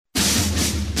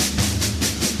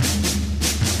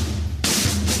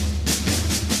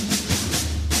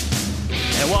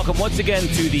welcome once again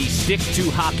to the Stick to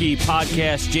Hockey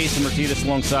podcast. Jason Martinez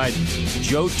alongside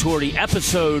Joe Torre,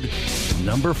 episode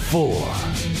number 4.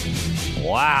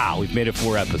 Wow, we've made it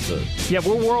 4 episodes. Yeah,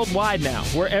 we're worldwide now.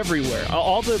 We're everywhere.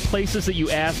 All the places that you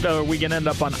asked, are we going to end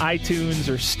up on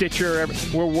iTunes or Stitcher?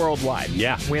 We're worldwide.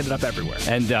 Yeah. We ended up everywhere.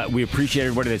 And we appreciate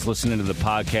everybody that's listening to the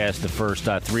podcast, the first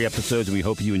 3 episodes, and we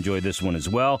hope you enjoyed this one as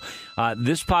well.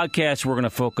 This podcast, we're going to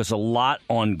focus a lot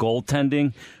on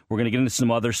goaltending. We're going to get into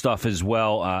some other stuff as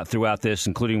well throughout this,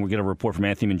 including we're going to report from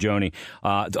Anthony Mangione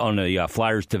on the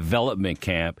Flyers development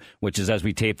camp, which is, as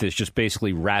we tape this, just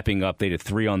basically wrapping up. They did a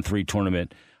 3-on-3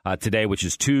 tournament today, which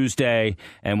is Tuesday,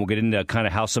 and we'll get into kind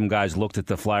of how some guys looked at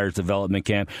the Flyers development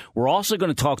camp. We're also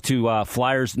going to talk to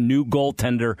Flyers' new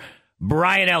goaltender,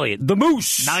 Brian Elliott, the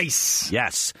Moose. Nice.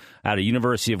 Yes. Out of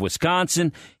University of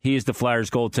Wisconsin. He is the Flyers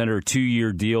goaltender, a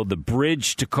 2-year deal, the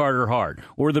bridge to Carter Hart,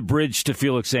 or the bridge to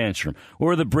Felix Sandstrom,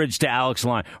 or the bridge to Alex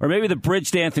Lyon, or maybe the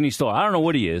bridge to Anthony Stoll. I don't know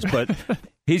what he is, but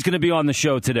he's going to be on the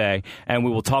show today, and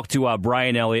we will talk to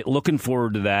Brian Elliott. Looking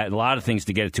forward to that. A lot of things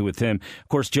to get to with him. Of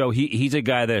course, Joe, he's a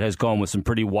guy that has gone with some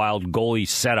pretty wild goalie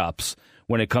setups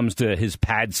when it comes to his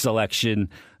pad selection.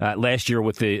 Last year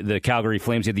with the Calgary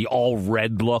Flames, he had the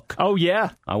all-red look. Oh, yeah.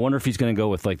 I wonder if he's going to go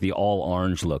with like the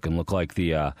all-orange look and look like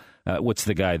the what's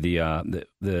the guy,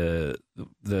 the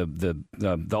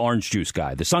orange juice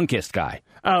guy, the Sunkist guy.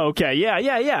 Oh, okay. Yeah.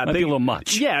 Might be a little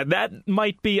much. Yeah, that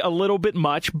might be a little bit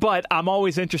much, but I'm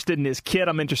always interested in his kit.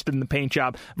 I'm interested in the paint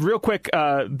job. Real quick,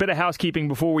 bit of housekeeping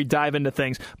before we dive into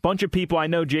things. Bunch of people, I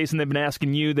know, Jason, they've been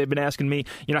asking you, they've been asking me,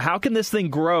 how can this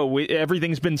thing grow?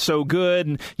 Everything's been so good,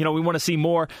 and, we want to see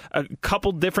more. A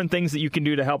couple different things that you can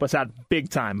do to help us out big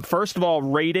time. First of all,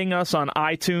 rating us on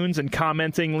iTunes and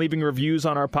commenting, leaving reviews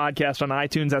on our podcast on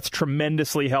iTunes. That's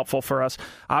tremendously helpful for us.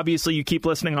 Obviously, you keep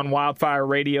listening on Wildfire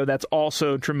Radio. That's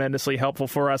also tremendously helpful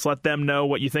for us. Let them know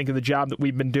what you think of the job that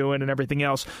we've been doing and everything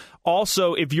else.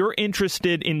 Also, if you're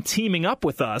interested in teaming up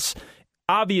with us,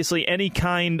 obviously, any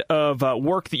kind of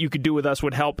work that you could do with us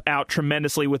would help out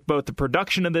tremendously with both the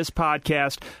production of this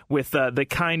podcast, with the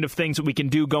kind of things that we can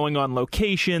do going on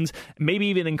locations, maybe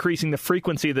even increasing the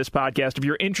frequency of this podcast. If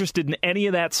you're interested in any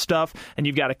of that stuff and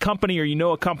you've got a company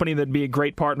or a company that'd be a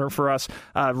great partner for us,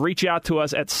 reach out to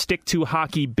us at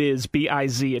sticktohockeybiz,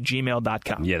 B-I-Z,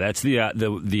 @gmail.com. Yeah, that's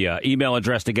the email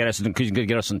address to get us. You can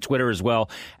get us on Twitter as well,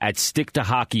 at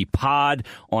sticktohockeypod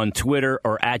on Twitter,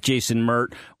 or at Jason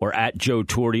Mert, or at Joe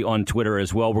Torre on Twitter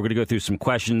as well. We're going to go through some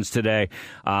questions today.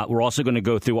 We're also going to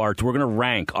go through we're going to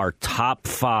rank our top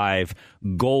 5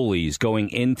 goalies going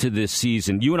into this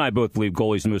season. You and I both believe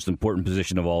goalie is the most important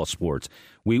position of all sports.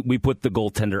 We put the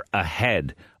goaltender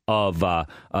ahead of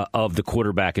the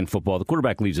quarterback in football. The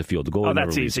quarterback leaves the field. The goalie that's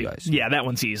never leaves easy. the ice. Yeah, that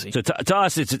one's easy. So to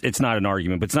us, it's not an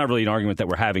argument, but it's not really an argument that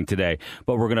we're having today.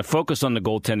 But we're going to focus on the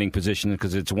goaltending position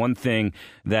because it's one thing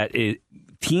that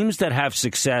teams that have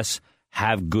success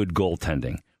have good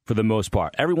goaltending for the most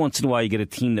part. Every once in a while, you get a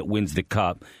team that wins the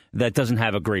cup that doesn't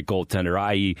have a great goaltender,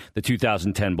 i.e. the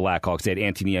 2010 Blackhawks. They had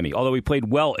Antti Niemi. Although he played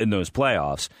well in those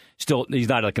playoffs, still, he's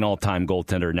not like an all-time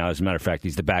goaltender now. As a matter of fact,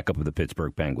 he's the backup of the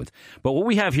Pittsburgh Penguins. But what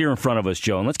we have here in front of us,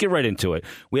 Joe, and let's get right into it,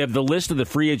 we have the list of the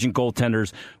free agent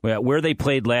goaltenders, where they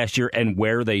played last year and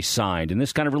where they signed. And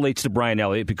this kind of relates to Brian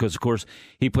Elliott because, of course,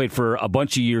 he played for a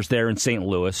bunch of years there in St.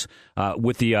 Louis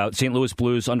with the St. Louis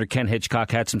Blues under Ken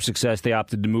Hitchcock. Had some success. They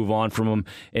opted to move on from him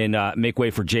and make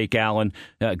way for Jake Allen.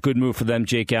 Good move for them,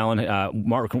 Jake Allen.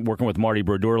 Working with Marty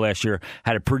Brodeur last year,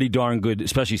 had a pretty darn good,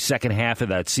 especially second half of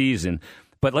that season.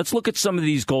 But let's look at some of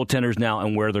these goaltenders now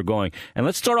and where they're going. And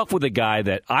let's start off with a guy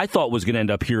that I thought was going to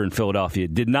end up here in Philadelphia.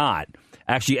 Did not.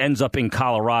 Actually ends up in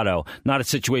Colorado. Not a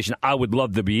situation I would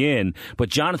love to be in. But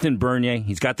Jonathan Bernier,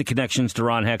 he's got the connections to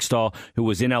Ron Hextall, who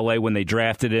was in L.A. when they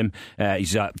drafted him.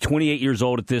 He's 28 years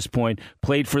old at this point.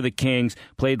 Played for the Kings.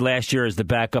 Played last year as the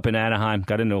backup in Anaheim.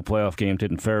 Got into a playoff game.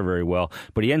 Didn't fare very well.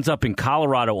 But he ends up in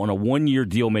Colorado on a 1-year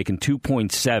deal making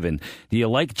 $2.7. Do you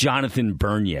like Jonathan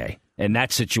Bernier in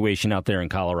that situation out there in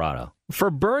Colorado? For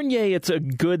Bernier, it's a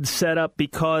good setup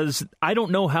because I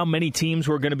don't know how many teams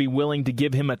were going to be willing to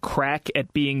give him a crack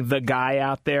at being the guy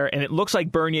out there, and it looks like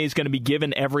Bernier is going to be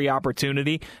given every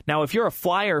opportunity. Now, if you're a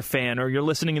Flyer fan or you're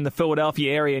listening in the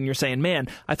Philadelphia area and you're saying, man,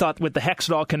 I thought with the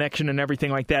Hextall connection and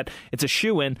everything like that, it's a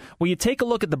shoo-in. Well, you take a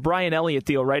look at the Brian Elliott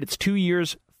deal, right? It's 2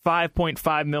 years,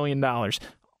 $5.5 million.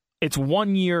 It's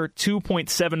 1 year,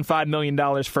 $2.75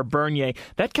 million for Bernier.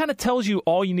 That kind of tells you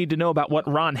all you need to know about what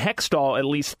Ron Hextall at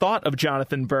least thought of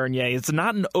Jonathan Bernier. It's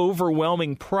not an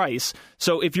overwhelming price.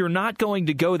 So if you're not going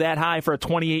to go that high for a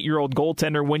 28-year-old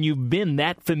goaltender when you've been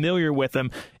that familiar with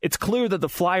him, it's clear that the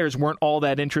Flyers weren't all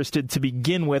that interested to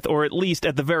begin with, or at least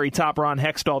at the very top, Ron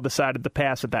Hextall decided to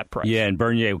pass at that price. Yeah, and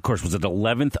Bernier, of course, was an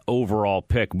 11th overall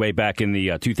pick way back in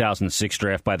the 2006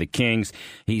 draft by the Kings.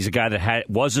 He's a guy that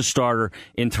was a starter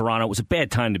in Toronto. It was a bad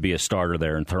time to be a starter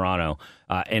there in Toronto,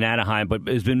 in Anaheim, but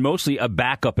has been mostly a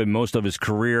backup in most of his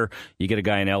career. You get a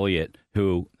guy in Elliott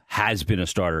who has been a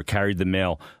starter, carried the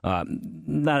mail,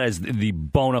 not as the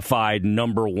bona fide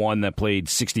number one that played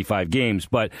 65 games,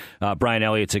 but Brian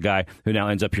Elliott's a guy who now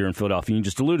ends up here in Philadelphia. You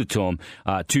just alluded to him.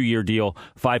 2-year deal,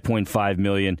 $5.5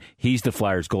 million. He's the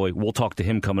Flyers goalie. We'll talk to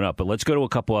him coming up, but let's go to a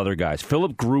couple other guys.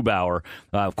 Philip Grubauer,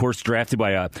 of course, drafted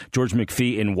by George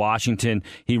McPhee in Washington.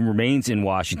 He remains in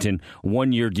Washington.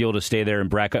 1-year deal to stay there and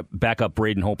back up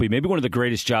Braden Holtby. Maybe one of the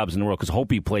greatest jobs in the world because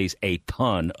Holtby plays a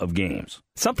ton of games.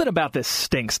 Something about this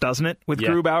stinks, doesn't it? With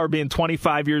Grubauer being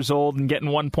 25 years old and getting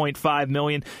 $1.5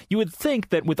 million, you would think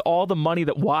that with all the money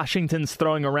that Washington's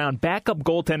throwing around, backup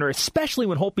goaltender, especially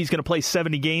when Holtby's going to play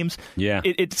 70 games,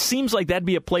 it seems like that'd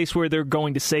be a place where they're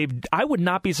going to save. I would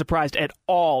not be surprised at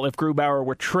all if Grubauer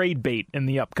were trade bait in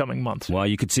the upcoming months. Well,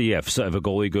 you could see if a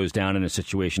goalie goes down in a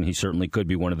situation, he certainly could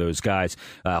be one of those guys.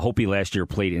 Holtby last year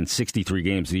played in 63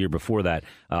 games. The year before that,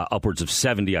 upwards of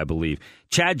 70, I believe.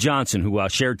 Chad Johnson, who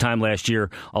shared time last year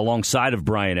alongside of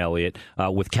Brian Elliott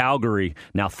with Calgary,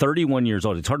 now 31 years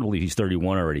old. It's hard to believe he's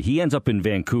 31 already. He ends up in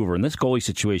Vancouver, and this goalie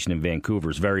situation in Vancouver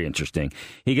is very interesting.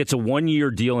 He gets a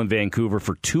 1-year deal in Vancouver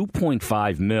for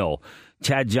 $2.5 million.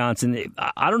 Chad Johnson,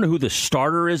 I don't know who the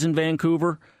starter is in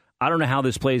Vancouver. I don't know how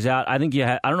this plays out. I don't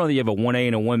know that you have a 1A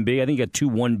and a 1B. I think you got two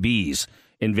 1Bs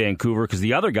in Vancouver because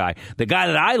the other guy, the guy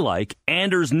that I like,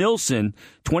 Anders Nilsson,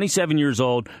 27 years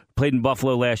old, played in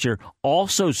Buffalo last year,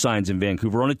 also signs in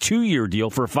Vancouver on a 2-year deal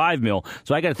for $5 million.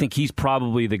 So I got to think he's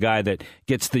probably the guy that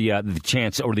gets the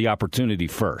chance or the opportunity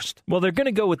first. Well, they're going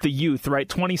to go with the youth, right?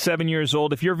 27 years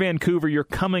old. If you're Vancouver, you're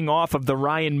coming off of the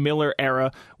Ryan Miller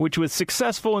era, which was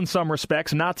successful in some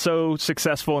respects, not so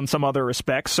successful in some other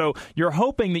respects. So you're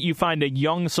hoping that you find a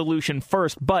young solution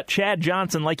first. But Chad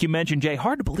Johnson, like you mentioned, Jay,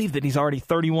 hard to believe that he's already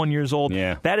 31 years old.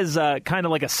 Yeah. That is kind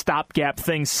of like a stopgap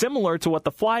thing, similar to what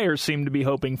the Flyers seem to be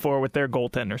hoping for with their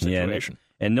goaltender situation.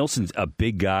 Yeah, and Nilsson's a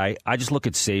big guy. I just look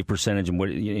at save percentage, and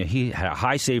he had a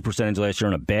high save percentage last year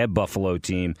on a bad Buffalo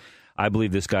team. I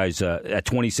believe this guy's at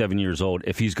 27 years old.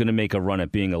 If he's going to make a run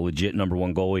at being a legit number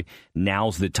one goalie,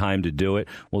 now's the time to do it.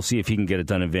 We'll see if he can get it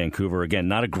done in Vancouver. Again,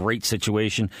 not a great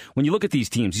situation. When you look at these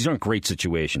teams, these aren't great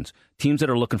situations. Teams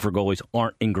that are looking for goalies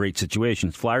aren't in great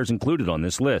situations. Flyers included on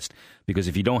this list because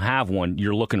if you don't have one,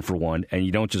 you're looking for one, and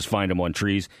you don't just find them on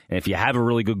trees. And if you have a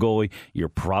really good goalie, you're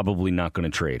probably not going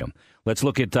to trade him. Let's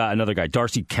look at another guy,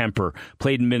 Darcy Kemper,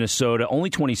 played in Minnesota, only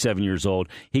 27 years old.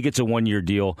 He gets a 1-year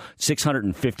deal,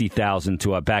 $650,000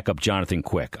 to back up Jonathan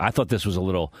Quick. I thought this was a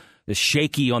little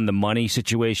shaky on the money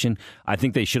situation. I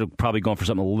think they should have probably gone for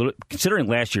something a little, considering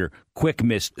last year Quick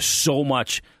missed so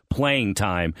much playing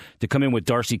time. To come in with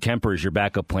Darcy Kemper as your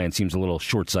backup plan seems a little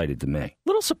short-sighted to me. A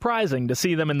little surprising to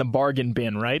see them in the bargain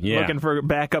bin, right? Yeah. Looking for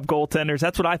backup goaltenders.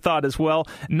 That's what I thought as well.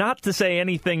 Not to say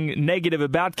anything negative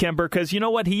about Kemper, because you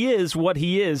know what he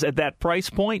is at that price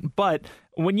point. But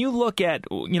when you look at,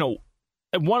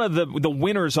 one of the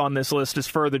winners on this list is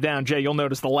further down. Jay, you'll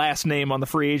notice the last name on the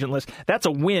free agent list. That's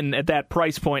a win at that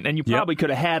price point, and you probably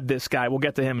could have had this guy. We'll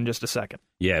get to him in just a second.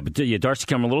 Yeah, but Darcy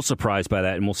Kemper, a little surprised by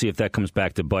that, and we'll see if that comes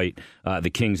back to bite the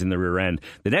Kings in the rear end.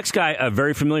 The next guy, a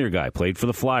very familiar guy, played for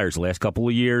the Flyers the last couple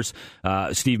of years.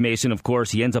 Steve Mason, of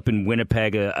course, he ends up in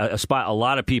Winnipeg, a spot a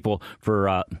lot of people,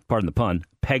 for pardon the pun,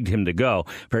 pegged him to go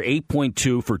for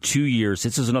 $8.2 for 2 years.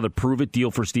 This is another prove-it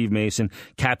deal for Steve Mason.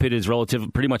 Cap hit is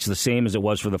pretty much the same as it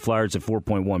was for the Flyers at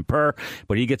 4.1 per,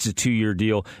 but he gets a 2-year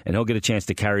deal, and he'll get a chance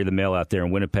to carry the mail out there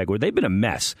in Winnipeg, where they've been a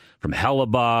mess, from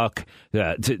Hellebuck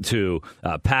to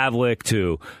Pavlik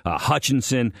to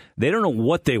Hutchinson. They don't know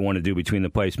what they want to do between the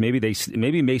pipes.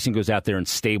 Maybe Mason goes out there and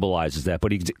stabilizes that,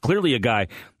 but he's clearly a guy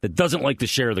that doesn't like to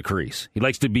share the crease. He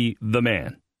likes to be the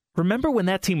man. Remember when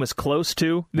that team was close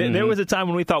to? There was a time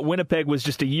when we thought Winnipeg was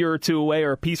just a year or two away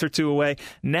or a piece or two away.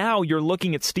 Now you're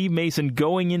looking at Steve Mason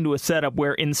going into a setup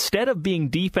where instead of being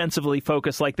defensively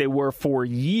focused like they were for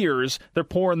years, they're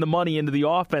pouring the money into the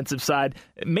offensive side.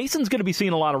 Mason's going to be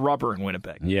seeing a lot of rubber in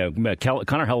Winnipeg. Yeah,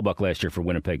 Connor Hellebuck last year for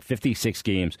Winnipeg, 56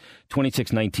 games,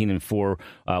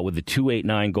 26-19-4 with the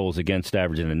 .289 goals against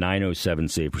average and a .907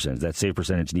 save percentage. That save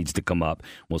percentage needs to come up.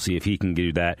 We'll see if he can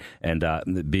do that and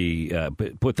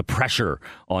put the pressure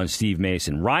on Steve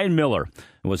Mason. Ryan Miller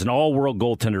was an all-world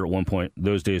goaltender at one point.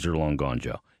 Those days are long gone,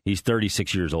 Joe. He's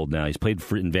 36 years old now. He's played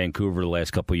in Vancouver the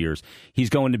last couple of years. He's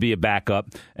going to be a backup,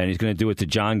 and he's going to do it to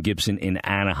John Gibson in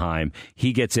Anaheim.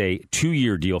 He gets a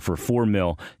 2-year deal for $4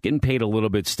 million, getting paid a little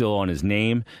bit still on his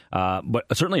name, but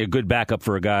certainly a good backup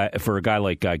for a guy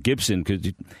like Gibson,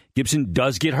 because Gibson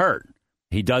does get hurt.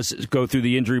 He does go through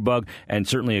the injury bug, and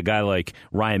certainly a guy like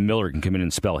Ryan Miller can come in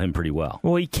and spell him pretty well.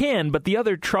 Well, he can, but the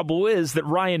other trouble is that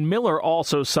Ryan Miller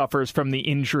also suffers from the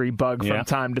injury bug from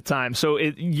time to time. So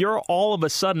you're all of a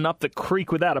sudden up the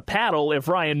creek without a paddle if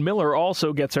Ryan Miller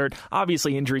also gets hurt.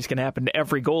 Obviously, injuries can happen to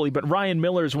every goalie, but Ryan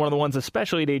Miller is one of the ones,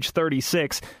 especially at age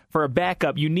 36, for a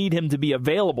backup, you need him to be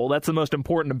available. That's the most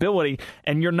important ability,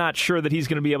 and you're not sure that he's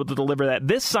going to be able to deliver that.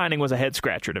 This signing was a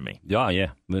head-scratcher to me. Yeah,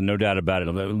 no doubt about it.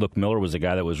 Look, Miller was a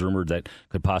guy that was rumored that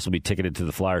could possibly be ticketed to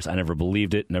the Flyers. I never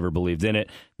believed it, never believed in it.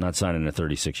 Not signing a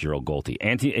 36-year-old goalie.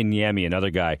 Antti Niemi,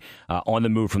 another guy on the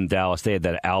move from Dallas. They had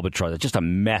that albatross. Just a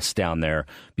mess down there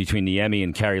between Niemi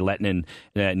and Kari Lehtinen.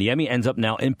 Niemi ends up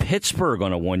now in Pittsburgh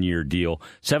on a 1-year deal.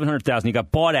 $700,000. He got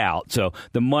bought out, so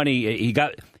the money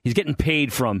he's getting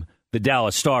paid from the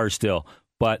Dallas Stars still,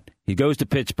 but he goes to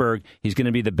Pittsburgh. He's going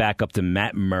to be the backup to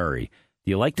Matt Murray.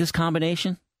 Do you like this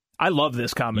combination? I love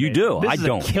this combination. You do. This I is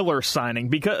don't. A killer signing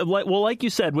because, well, like you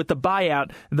said, with the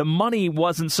buyout, the money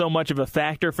wasn't so much of a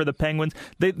factor for the Penguins.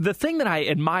 The thing that I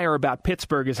admire about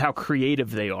Pittsburgh is how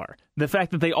creative they are. The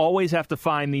fact that they always have to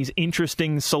find these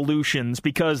interesting solutions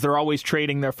because they're always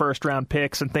trading their first-round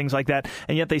picks and things like that,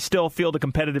 and yet they still field a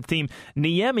competitive team.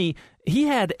 Niemi, he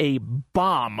had a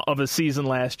bomb of a season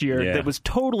last year that was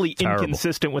totally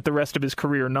inconsistent with the rest of his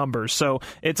career numbers. So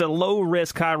it's a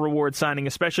low-risk, high-reward signing,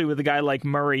 especially with a guy like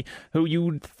Murray, who you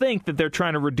would think that they're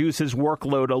trying to reduce his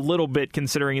workload a little bit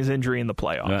considering his injury in the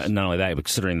playoffs. Not only that, but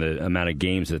considering the amount of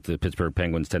games that the Pittsburgh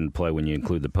Penguins tend to play when you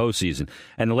include the postseason.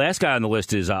 And the last guy on the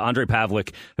list is Andre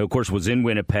Pavlik, who, of course, was in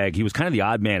Winnipeg. He was kind of the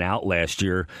odd man out last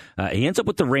year. He ends up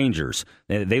with the Rangers.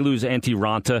 They lose Antti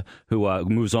Raanta, who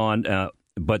moves on.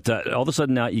 But all of a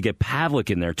sudden now you get Pavlik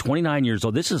in there, 29 years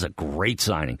old. This is a great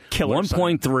signing. Killer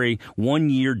 1.3,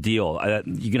 1-year deal. You're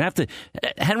going to have to.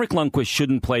 Henrik Lundqvist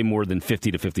shouldn't play more than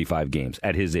 50 to 55 games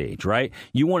at his age, right?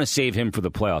 You want to save him for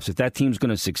the playoffs. If that team's going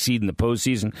to succeed in the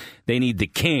postseason, they need the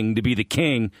king to be the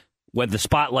king when the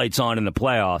spotlight's on in the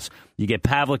playoffs. You get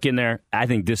Pavlik in there. I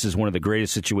think this is one of the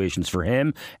greatest situations for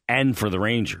him and for the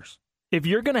Rangers. If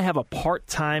you're going to have a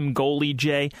part-time goalie,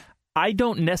 Jay, I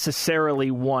don't necessarily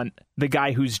want the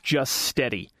guy who's just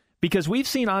steady, because we've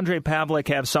seen Andre Pavlik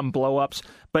have some blow-ups,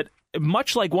 but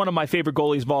much like one of my favorite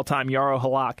goalies of all time, Jaro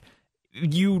Halak,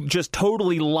 you just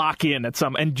totally lock in at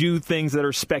some and do things that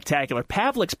are spectacular.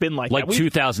 Pavlik's been like that.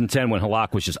 2010 when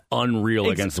Halak was just unreal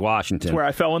against Washington. That's where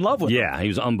I fell in love with him. Yeah, he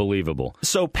was unbelievable.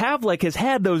 So Pavlik has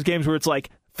had those games where it's like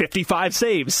 55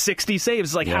 saves, 60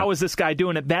 saves. It's like, how is this guy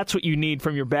doing it? That's what you need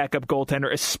from your backup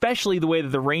goaltender, especially the way that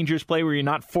the Rangers play, where you're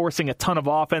not forcing a ton of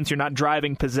offense, you're not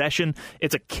driving possession.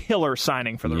 It's a killer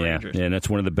signing for the Rangers. Yeah, and that's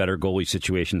one of the better goalie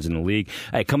situations in the league.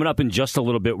 Hey, coming up in just a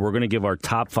little bit, we're going to give our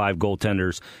top 5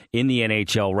 goaltenders in the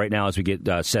NHL right now as we get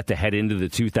set to head into the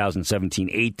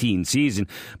 2017-18 season.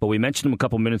 But we mentioned him a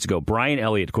couple minutes ago. Brian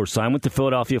Elliott, of course, signed with the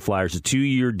Philadelphia Flyers, a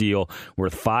 2-year deal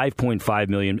worth $5.5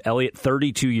 million. Elliott,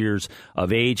 32 years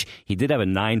of age. He did have a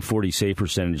 .940 save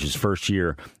percentage his first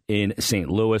year in St.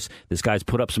 Louis. This guy's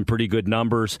put up some pretty good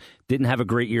numbers. Didn't have a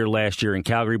great year last year in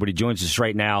Calgary, but he joins us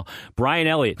right now. Brian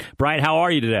Elliott. Brian, how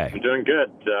are you today? I'm doing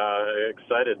good.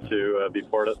 Excited to be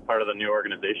part of the new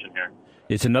organization here.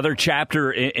 It's another chapter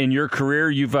in your career.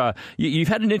 You've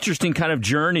had an interesting kind of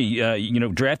journey.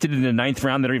 Drafted in the 9th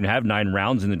round. They don't even have 9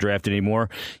 rounds in the draft anymore.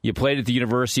 You played at the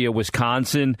University of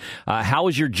Wisconsin. How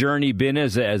has your journey been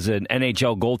as an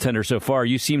NHL goaltender so far?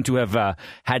 You seem to have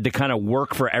had to kind of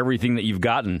work for everything that you've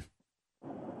gotten.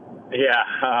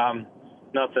 Yeah,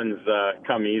 nothing's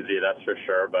come easy, that's for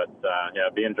sure. But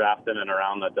being drafted in a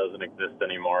round that doesn't exist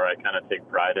anymore, I kind of take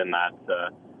pride in that.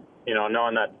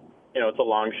 Knowing that it's a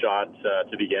long shot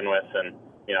to begin with, and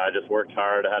I just worked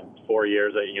hard. I had 4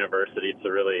 years at university to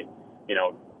really,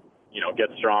 get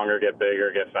stronger, get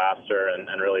bigger, get faster, and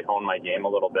really hone my game a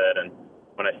little bit. And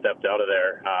when I stepped out of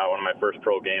there, one of my first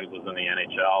pro games was in the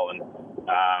NHL, and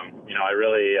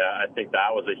I think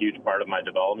that was a huge part of my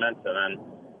development. And then,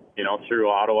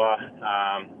 through Ottawa,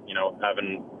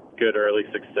 having good early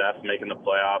success, making the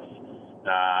playoffs,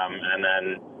 and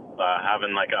then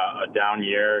having like a down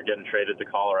year, getting traded to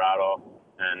Colorado,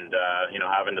 and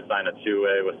having to sign a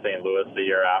 2-way with St. Louis the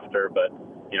year after. But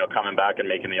coming back and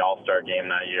making the All-Star game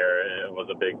that year, it was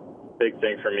a big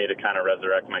thing for me to kind of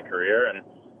resurrect my career. And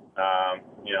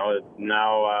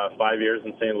now 5 years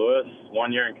in St. Louis,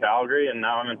 1 year in Calgary, and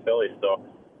now I'm in Philly. So,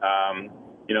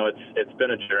 it's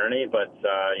been a journey, but,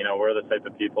 we're the type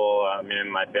of people, me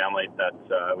and my family,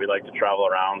 that we like to travel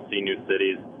around, see new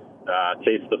cities,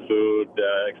 taste the food,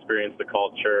 experience the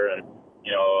culture, and,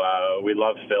 we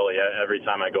love Philly. Every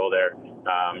time I go there,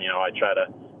 I try to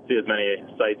see as many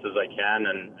sights as I can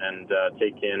and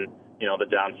take in, the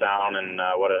downtown and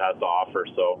what it has to offer.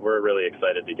 So we're really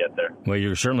excited to get there. Well,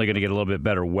 you're certainly going to get a little bit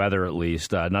better weather at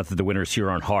least. Not that the winters here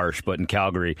aren't harsh, but in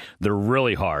Calgary, they're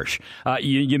really harsh.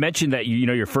 You mentioned that,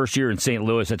 your first year in St.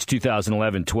 Louis, that's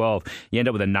 2011-12, you end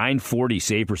up with a .940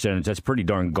 save percentage. That's pretty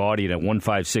darn gaudy at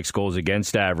 156 goals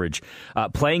against average.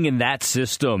 Playing in that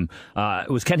system,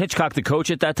 was Ken Hitchcock the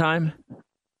coach at that time?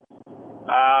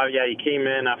 Yeah, he came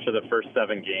in after the first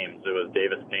 7 games. It was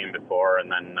Davis Payne before,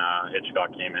 and then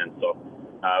Hitchcock came in. So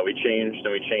we changed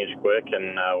quick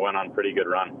and went on a pretty good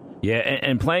run. Yeah,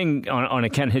 and playing on a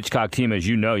Ken Hitchcock team, as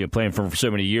you know, you're playing for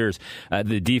so many years,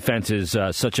 the defense is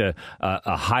such a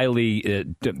highly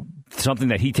something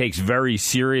that he takes very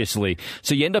seriously.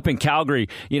 So you end up in Calgary,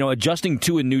 adjusting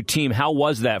to a new team. How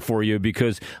was that for you?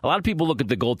 Because a lot of people look at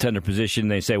the goaltender position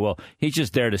and they say, well, he's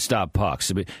just there to stop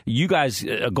pucks. But you guys,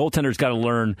 a goaltender's got to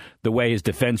learn the way his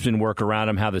defensemen work around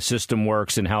him, how the system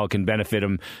works, and how it can benefit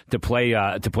him to play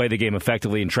the game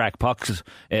effectively and track pucks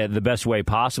the best way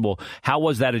possible. How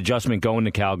was that adjustment going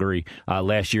to Calgary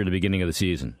last year at the beginning of the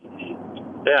season?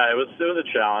 Yeah, it was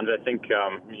a challenge. I think,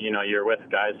 you're with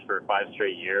guys for 5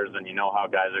 straight years, and you know how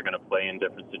guys are going to play in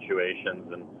different situations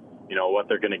and, what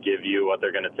they're going to give you, what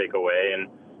they're going to take away. And,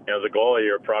 as a goalie,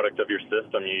 you're a product of your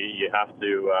system. You have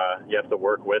to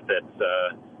work with it,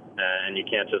 and you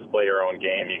can't just play your own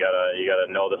game. You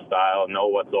gotta know the style, know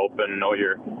what's open, know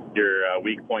your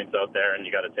weak points out there, and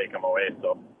you got to take them away.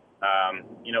 So,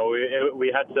 we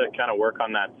had to kind of work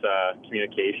on that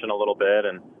communication a little bit,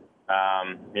 and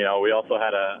we also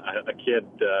had a kid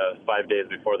 5 days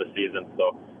before the season,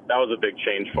 so that was a big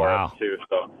change for us too.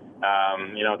 So,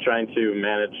 trying to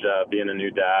manage being a new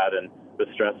dad and the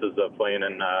stresses of playing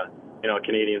in a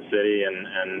Canadian city and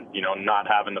not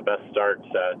having the best start,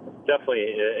 definitely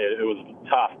it was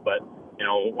tough, but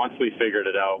once we figured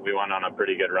it out, we went on a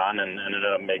pretty good run and ended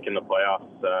up making the playoffs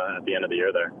at the end of the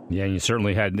year there. Yeah, and you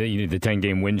certainly had the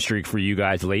 10-game win streak for you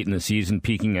guys late in the season,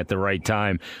 peaking at the right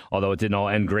time, although it didn't all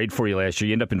end great for you last year.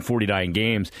 You end up in 49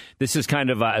 games. This is kind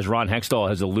of, as Ron Hextall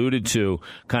has alluded to,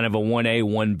 kind of a 1A,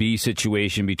 1B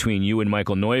situation between you and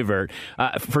Michael Neuvirth.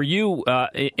 For you,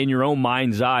 in your own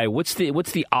mind's eye, what's the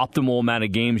optimal amount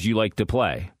of games you like to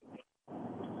play?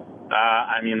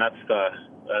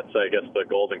 That's, I guess, the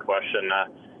golden question. I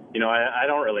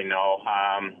don't really know.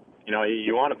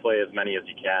 You want to play as many as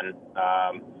you can.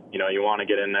 You want to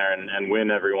get in there and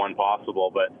win every one possible,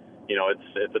 but,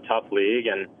 it's a tough league,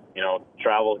 and,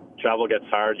 travel gets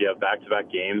hard. You have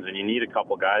back-to-back games, and you need a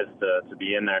couple guys to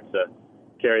be in there to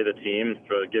carry the team,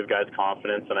 to give guys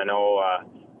confidence. And I know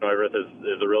Neuvirth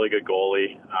is a really good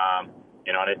goalie,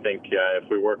 and I think if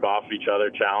we work off each other,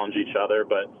 challenge each other,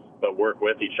 but work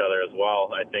with each other as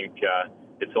well, I think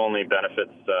it's only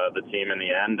benefits the team in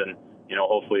the end, and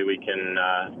hopefully we can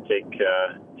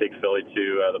take Philly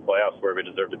to the playoffs where we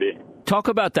deserve to be. Talk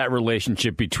about that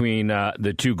relationship between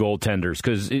the two goaltenders,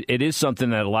 because it is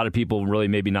something that a lot of people really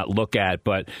maybe not look at,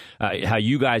 but how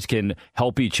you guys can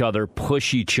help each other,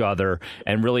 push each other,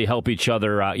 and really help each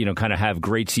other, kind of have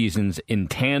great seasons in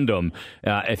tandem.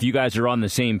 If you guys are on the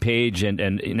same page and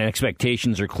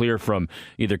expectations are clear from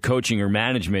either coaching or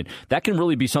management, that can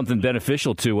really be something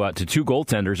beneficial to two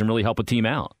goaltenders and really help a team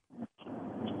out.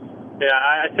 Yeah,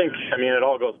 I think, it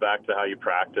all goes back to how you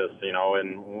practice, and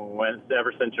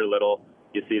ever since you're little,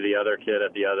 you see the other kid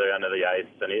at the other end of the ice,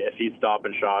 and if he's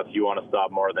stopping shots, you want to stop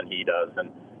more than he does.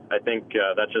 And I think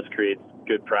that just creates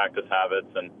good practice habits,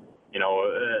 and,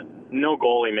 no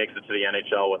goalie makes it to the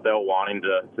NHL without wanting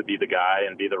to be the guy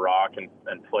and be the rock and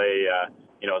play,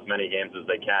 as many games as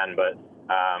they can. But,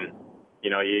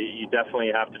 you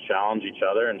definitely have to challenge each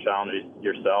other and challenge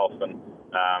yourself. And,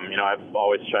 I've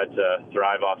always tried to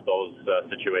thrive off those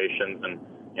situations, and,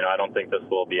 I don't think this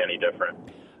will be any different.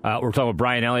 We're talking with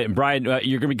Brian Elliott. And Brian,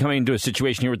 you're going to be coming into a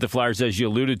situation here with the Flyers, as you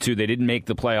alluded to. They didn't make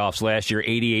the playoffs last year,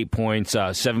 88 points,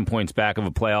 7 points back of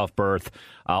a playoff berth.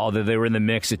 Although they were in the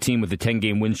mix, a team with a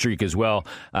 10-game win streak as well,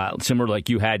 similar like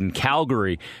you had in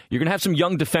Calgary. You're going to have some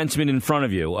young defensemen in front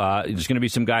of you. There's going to be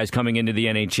some guys coming into the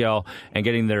NHL and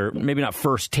getting their, maybe not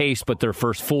first taste, but their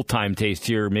first full-time taste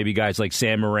here. Maybe guys like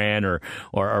Sam Morin or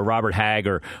Robert Hagg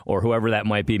or whoever that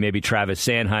might be, maybe Travis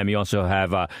Sanheim. You also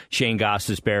have Shane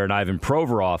Gostisbehere and Ivan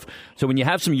Provorov. So when you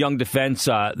have some young defense,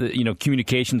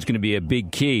 communication is going to be a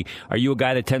big key. Are you a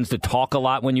guy that tends to talk a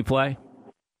lot when you play?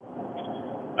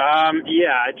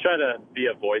 Yeah, I try to be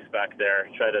a voice back there,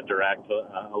 try to direct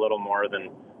a little more than,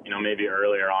 maybe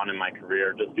earlier on in my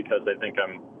career, just because I think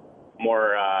I'm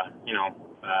more,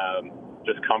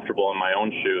 just comfortable in my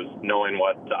own shoes, knowing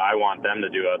what I want them to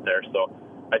do out there. So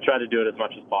I try to do it as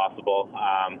much as possible.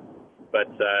 But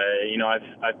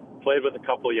I've played with a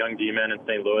couple of young D-men in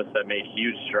St. Louis that made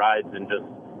huge strides in just,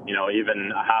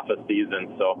 even a half a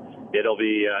season. So it'll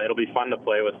be fun to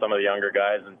play with some of the younger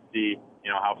guys and see,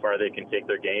 how far they can take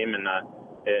their game in a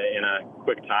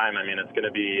quick time. I mean, it's going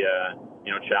to be,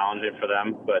 challenging for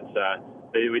them, but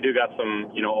we do got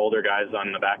some, older guys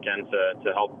on the back end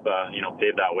to help,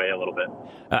 pave that way a little bit.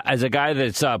 As a guy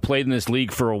that's played in this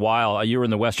league for a while, you were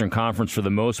in the Western Conference for the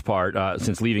most part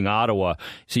since leaving Ottawa,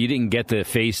 so you didn't get to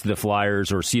face the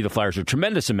Flyers or see the Flyers a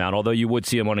tremendous amount, although you would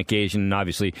see them on occasion. And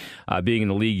obviously, being in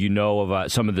the league,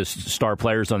 of some of the star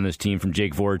players on this team, from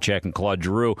Jake Voracek and Claude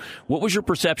Giroux. What was your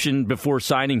perception before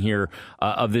signing here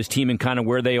of this team and kind of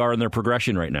where they are in their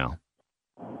progression right now?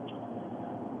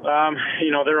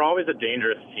 They're always a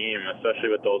dangerous team,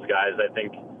 especially with those guys. I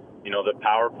think, the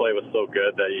power play was so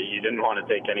good that you didn't want to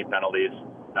take any penalties.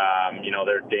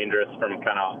 They're dangerous from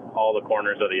kind of all the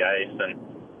corners of the ice.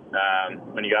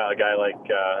 And when you got a guy like,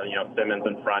 Simmons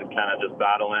in front kind of just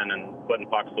battling and putting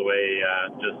pucks away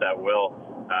just at will,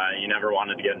 you never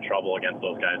wanted to get in trouble against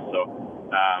those guys. So,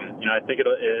 I think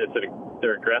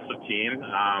they're an aggressive team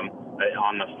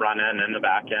on the front end and the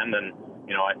back end. And,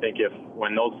 I think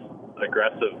when those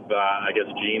aggressive,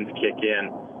 genes kick in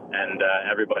and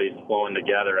everybody's flowing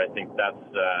together, I think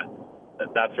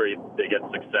that's where they get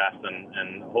success,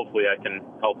 and hopefully I can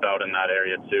help out in that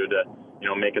area too to,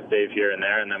 make a save here and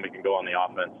there, and then we can go on the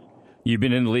offense. You've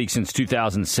been in the league since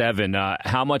 2007.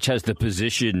 How much has the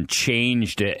position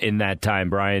changed in that time,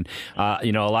 Brian? A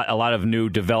lot of new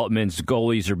developments.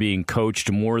 Goalies are being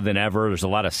coached more than ever. There's a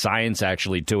lot of science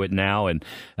actually to it now, and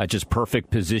just perfect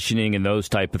positioning and those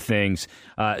type of things.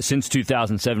 Since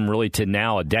 2007, really to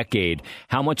now, a decade.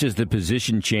 How much has the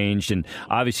position changed? And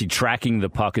obviously, tracking the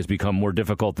puck has become more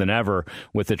difficult than ever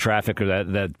with the traffic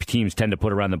that teams tend to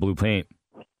put around the blue paint.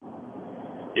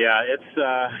 Yeah, it's,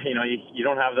 you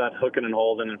don't have that hooking and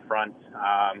holding in front.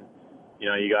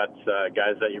 You got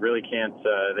guys that you really can't,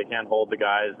 they can't hold the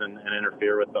guys and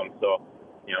interfere with them. So,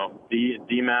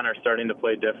 D-men are starting to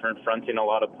play different, fronting a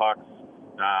lot of pucks.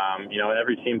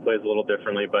 Every team plays a little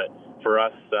differently, but for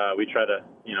us, we try to,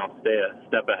 stay a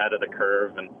step ahead of the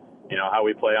curve. And, how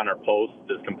we play on our posts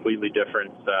is completely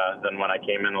different than when I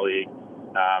came in the league.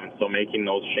 So making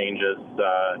those changes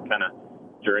kind of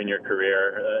during your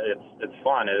career, it's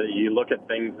fun. You look at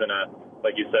things in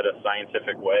like you said, a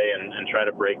scientific way and try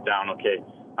to break down, okay,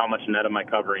 how much net am I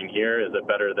covering here? Is it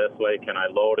better this way? Can I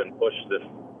load and push this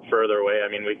further away? I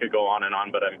mean, we could go on and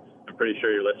on, but I'm pretty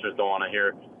sure your listeners don't want to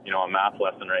hear, a math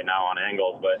lesson right now on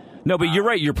angles. But no, but you're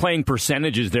right. You're playing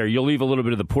percentages there. You'll leave a little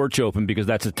bit of the porch open because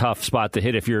that's a tough spot to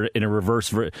hit if you're in a reverse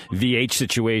VH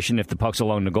situation if the puck's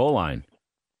along the goal line.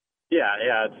 Yeah.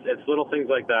 It's little things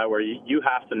like that where you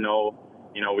have to know,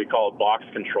 we call it box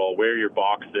control, where your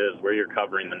box is, where you're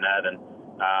covering the net. And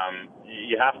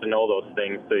you have to know those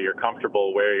things so you're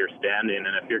comfortable where you're standing.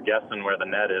 And if you're guessing where the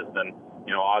net is, then,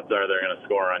 odds are they're going to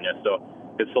score on you.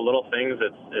 So it's the little things.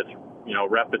 It's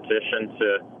repetition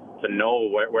to know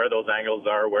where those angles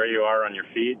are, where you are on your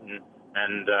feet,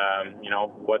 and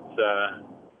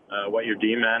what your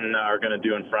D-men are going to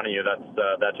do in front of you.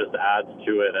 That just adds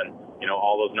to it. And,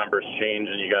 all those numbers change,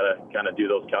 and you got to kind of do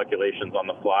those calculations on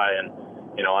the fly. And,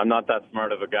 I'm not that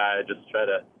smart of a guy. I just try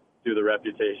to do the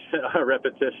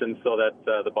repetition so that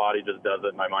the body just does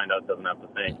it. My mind doesn't have to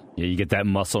think. Yeah, you get that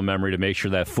muscle memory to make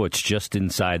sure that foot's just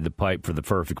inside the pipe for the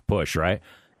perfect push, right?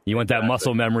 You want that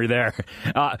muscle memory there.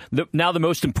 Now the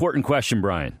most important question,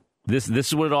 Brian. This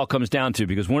is what it all comes down to,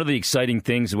 because one of the exciting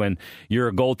things when you're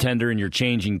a goaltender and you're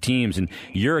changing teams, and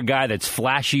you're a guy that's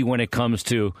flashy when it comes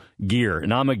to gear,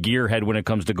 and I'm a gearhead when it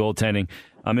comes to goaltending.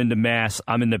 I'm into mass.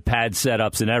 I'm into pad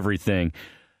setups and everything.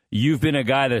 You've been a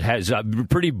guy that has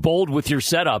pretty bold with your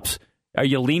setups. Are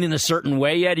you leaning a certain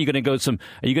way yet? Are you going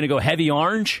to go heavy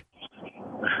orange?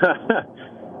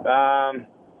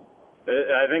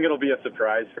 I think it'll be a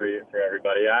surprise for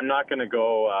everybody. I'm not going to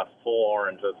go full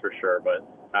orange, that's for sure. But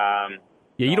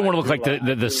you don't want to look like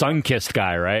the sun-kissed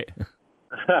guy, right?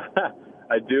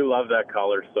 I do love that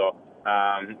color. So,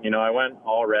 I went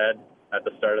all red at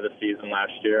the start of the season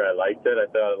last year. I liked it. I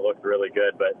thought it looked really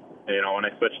good. But, when I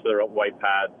switched to the white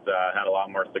pads, I had a lot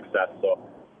more success. So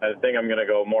I think I'm going to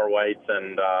go more white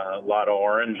and a lot of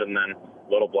orange, and then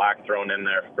a little black thrown in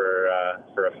there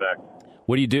for effect.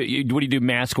 What do you do? What do you do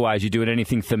mask-wise? You doing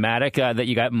anything thematic that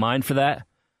you got in mind for that?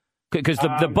 Because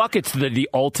the bucket's the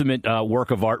ultimate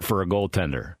work of art for a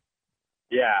goaltender.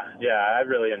 Yeah, I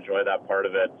really enjoy that part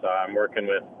of it. I'm working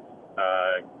with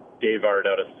Dave Art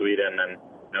out of Sweden, and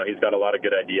he's got a lot of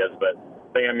good ideas, but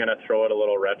I think I'm going to throw it a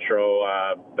little retro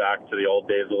back to the old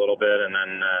days a little bit, and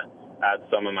then add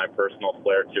some of my personal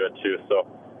flair to it too. So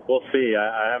we'll see.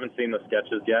 I haven't seen the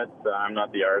sketches yet. I'm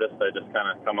not the artist. I just kind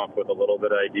of come up with a little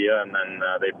bit of idea, and then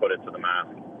they put it to the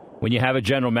mask. When you have a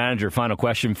general manager, final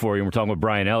question for you, and we're talking with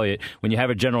Brian Elliott, when you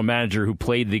have a general manager who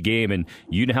played the game, and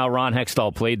you know how Ron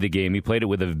Hextall played the game, he played it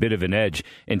with a bit of an edge.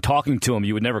 And talking to him,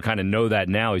 you would never kind of know that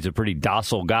now. He's a pretty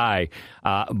docile guy.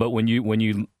 But when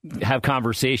you have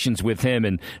conversations with him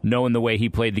and knowing the way he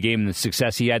played the game and the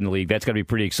success he had in the league, that's got to be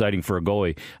pretty exciting for a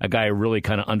goalie, a guy who really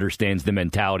kind of understands the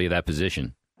mentality of that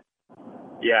position.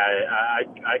 Yeah,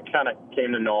 I kind of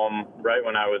came to know him right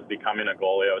when I was becoming a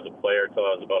goalie. I was a player until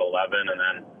I was about 11, and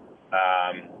then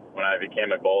when I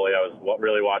became a goalie, I was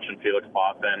really watching Felix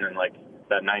Potvin and like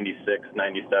that 96,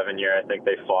 97 year, I think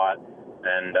they fought.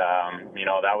 And,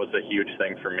 that was a huge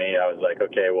thing for me. I was like,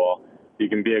 okay, well, you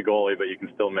can be a goalie, but you can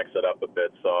still mix it up a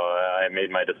bit. So I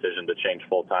made my decision to change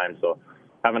full time. So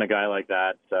having a guy like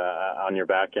that on your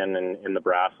back end and in the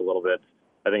brass a little bit,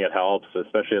 I think it helps,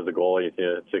 especially as a goalie,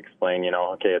 to explain,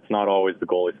 okay, it's not always the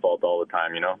goalie's fault all the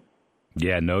time,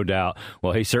 Yeah, no doubt.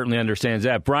 Well, he certainly understands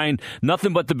that. Brian,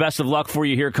 nothing but the best of luck for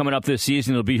you here coming up this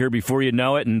season. It'll be here before you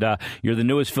know it, and you're the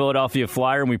newest Philadelphia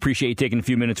Flyer, and we appreciate you taking a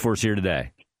few minutes for us here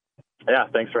today. Yeah,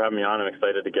 thanks for having me on. I'm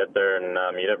excited to get there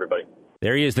and meet everybody.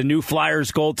 There he is, the new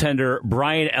Flyers goaltender,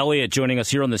 Brian Elliott, joining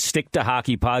us here on the Stick to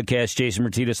Hockey podcast. Jason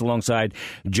Martinez alongside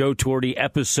Joe Torti,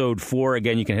 episode 4.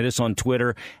 Again, you can hit us on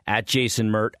Twitter at Jason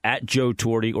Mert, at Joe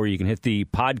Torti, or you can hit the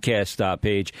podcast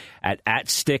page at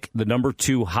Stick, the number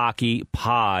 2 Hockey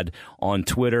Pod on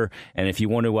Twitter. And if you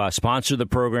want to sponsor the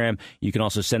program, you can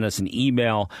also send us an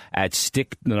email at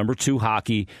stick, the number 2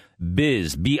 Hockey,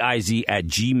 biz, B-I-Z, at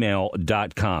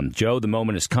gmail.com. Joe, the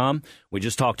moment has come. We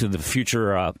just talked to the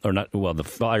future, the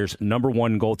Flyers' number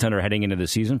 1 goaltender heading into the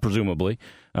season, presumably,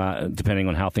 depending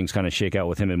on how things kind of shake out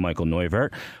with him and Michael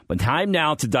Neuvirth. But time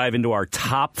now to dive into our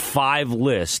top 5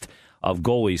 list of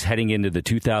goalies heading into the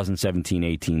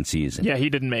 2017-18 season. Yeah,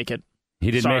 he didn't make it. He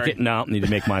didn't make it? No, he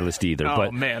didn't make my list either. Oh,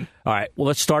 man. All right, well,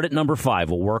 let's start at number 5.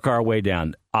 We'll work our way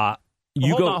down.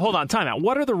 Hold on, time out.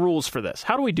 What are the rules for this?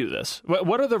 How do we do this?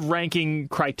 What are the ranking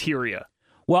criteria?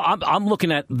 Well, I'm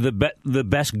looking at the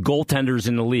best goaltenders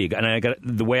in the league, and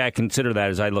the way I consider that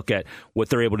is I look at what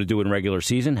they're able to do in regular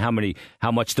season, how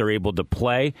much they're able to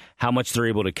play, how much they're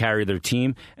able to carry their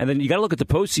team, and then you got to look at the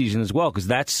postseason as well, because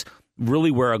that's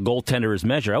really where a goaltender is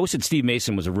measured. I always said Steve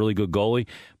Mason was a really good goalie,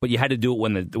 but you had to do it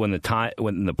when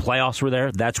the playoffs were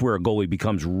there. That's where a goalie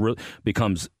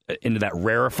becomes into that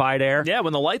rarefied air. Yeah,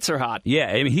 when the lights are hot. Yeah,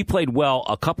 I mean, he played well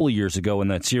a couple of years ago in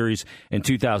that series in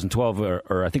 2012,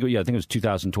 or I think it was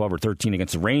 2012 or 13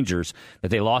 against the Rangers that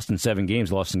they lost in 7 games.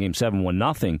 They lost in Game 7,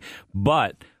 1-0.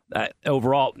 But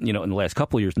overall, in the last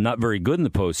couple of years, not very good in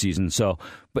the postseason. So,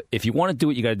 but if you want to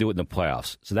do it, you got to do it in the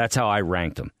playoffs. So that's how I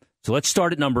ranked them. So let's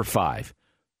start at number 5.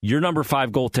 Your number 5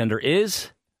 goaltender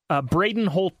is? Braden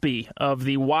Holtby of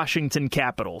the Washington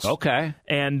Capitals. Okay.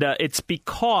 And it's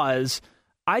because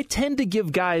I tend to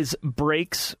give guys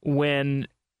breaks when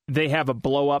they have a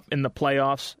blow-up in the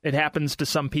playoffs. It happens to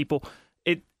some people.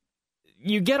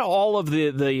 You get all of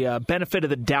the benefit of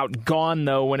the doubt gone,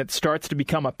 though, when it starts to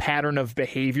become a pattern of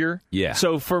behavior. Yeah.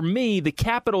 So for me, the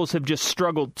Capitals have just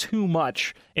struggled too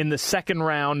much in the second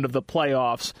round of the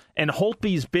playoffs, and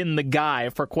Holtby's been the guy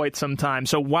for quite some time.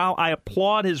 So while I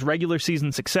applaud his regular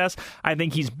season success, I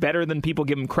think he's better than people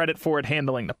give him credit for at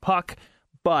handling the puck,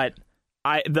 but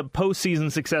the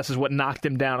postseason success is what knocked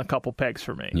him down a couple pegs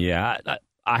for me. Yeah,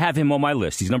 I have him on my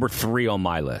list. He's number 3 on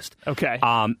my list. Okay.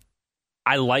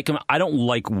 I like him. I don't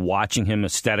like watching him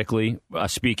aesthetically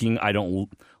speaking. I don't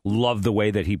love the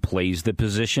way that he plays the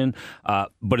position,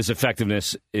 but his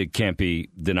effectiveness, it can't be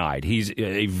denied. He's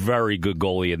a very good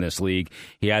goalie in this league.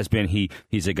 He has been.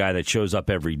 He's a guy that shows up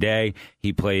every day.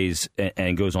 He plays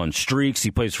and goes on streaks.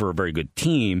 He plays for a very good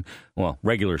team,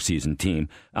 regular season team,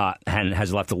 and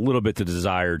has left a little bit to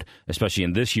desired, especially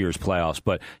in this year's playoffs.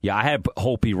 But yeah, I have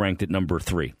Holtby ranked at number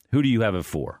 3. Who do you have it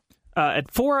for?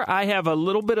 At 4, I have a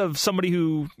little bit of somebody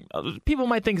who people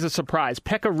might think is a surprise,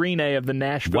 Pekka Rinne of the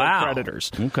Nashville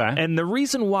Predators. Okay. And the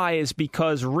reason why is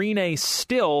because Rinne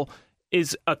still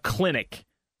is a clinic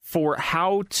for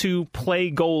how to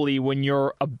play goalie when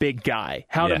you're a big guy,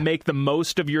 how to make the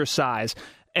most of your size.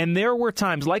 And there were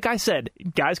times, like I said,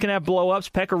 guys can have blow-ups.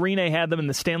 Pekka Rinne had them in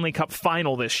the Stanley Cup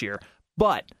final this year.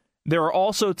 But There are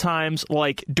also times,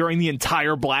 like during the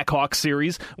entire Blackhawks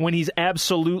series, when he's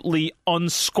absolutely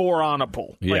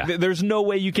unscoreable. Yeah. Like, there's no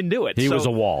way you can do it. He was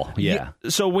a wall. Yeah.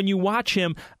 So when you watch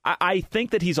him, I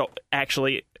think that he's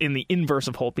actually, in the inverse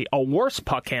of Holtby, a worse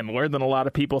puck handler than a lot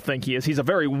of people think he is. He's a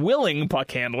very willing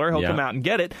puck handler. He'll come out and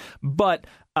get it. But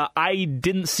I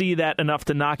didn't see that enough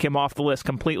to knock him off the list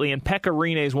completely. And Pekka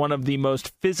Rinne is one of the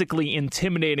most physically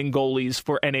intimidating goalies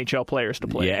for NHL players to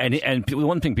play. Yeah, and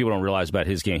one thing people don't realize about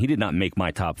his game, he did not make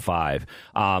my top 5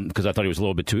 because I thought he was a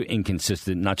little bit too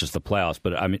inconsistent, not just the playoffs,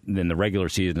 but I mean in the regular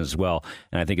season as well.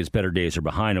 And I think his better days are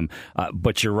behind him.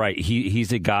 But you're right,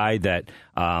 he's a guy that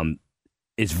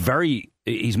is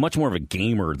he's much more of a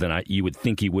gamer than you would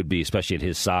think he would be, especially at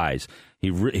his size. He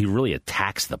really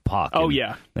attacks the puck.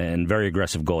 And very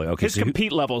aggressive goalie. Okay, his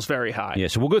compete level is very high. Yeah,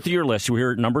 so we'll go through your list. We're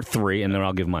here at number 3, and then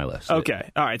I'll give my list. Okay,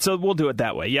 all right, so we'll do it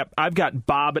that way. Yep, I've got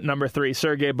Bob at number 3,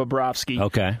 Sergei Bobrovsky.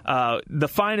 Okay. The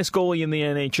finest goalie in the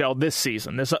NHL this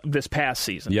season, this past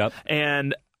season. Yep.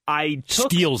 And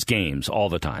steals games all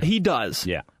the time. He does.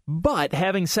 Yeah. But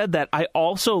having said that, I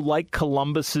also like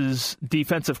Columbus's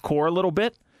defensive core a little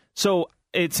bit. So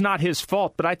it's not his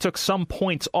fault, but I took some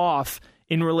points off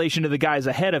in relation to the guys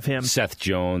ahead of him. Seth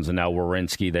Jones and now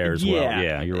Werenski there as well.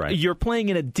 Yeah, you're right. You're playing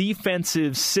in a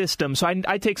defensive system, so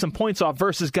I take some points off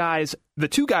versus the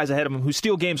 2 guys ahead of him who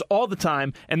steal games all the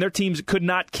time, and their teams could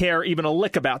not care even a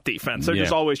lick about defense. They're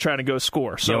just always trying to go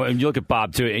score. So, and you look at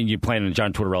Bob, too, and you're playing in the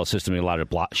John Tortorella system, and a lot of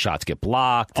shots get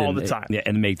blocked. All the time.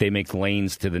 And they make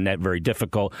lanes to the net very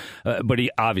difficult. But he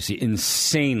obviously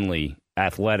insanely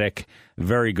athletic,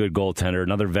 very good goaltender.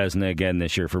 Another Vezina again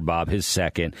this year for Bob, his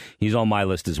second. He's on my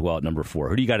list as well at number 4.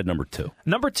 Who do you got at number 2?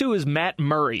 Number 2 is Matt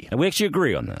Murray. And we actually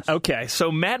agree on this. Okay, so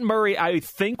Matt Murray, I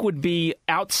think, would be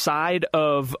outside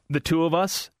of the two of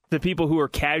us. The people who are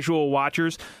casual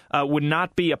watchers would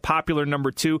not be a popular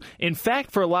number 2. In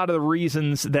fact, for a lot of the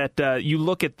reasons that you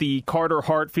look at the Carter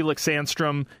Hart, Felix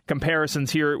Sandstrom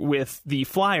comparisons here with the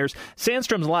Flyers,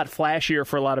 Sandstrom's a lot flashier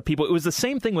for a lot of people. It was the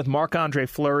same thing with Marc-Andre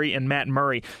Fleury and Matt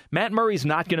Murray. Matt Murray's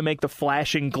not going to make the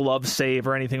flashing glove save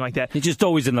or anything like that. He's just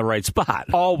always in the right spot.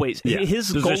 Always. Yeah.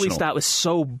 His goalie style is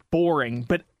so boring,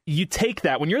 but you take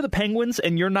that. When you're the Penguins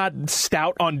and you're not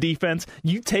stout on defense,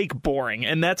 you take boring,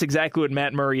 and that's exactly what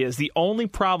Matt Murray is. The only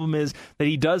problem is that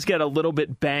he does get a little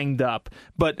bit banged up,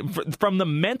 but from the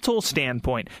mental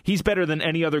standpoint, he's better than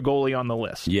any other goalie on the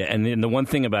list. Yeah, and the one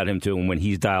thing about him, too, when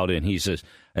he's dialed in, he says,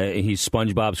 he's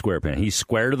SpongeBob SquarePants. He's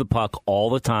square to the puck all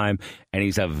the time, and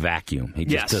he's a vacuum. He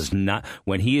just does not.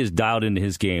 When he is dialed into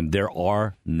his game, there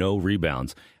are no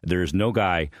rebounds. There's no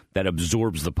guy that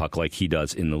absorbs the puck like he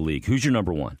does in the league. Who's your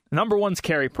number 1? Number 1's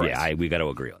Carey Price. Yeah, we got to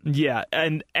agree on that. Yeah,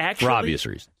 and actually, for obvious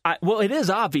reasons. Well, it is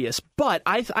obvious, but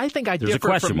I think There's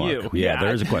differ from mark. you. Yeah,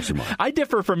 there is a question mark. I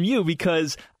differ from you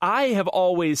because I have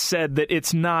always said that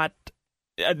it's not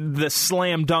the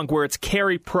slam dunk where it's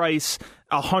Carey Price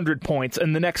 100 points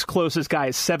and the next closest guy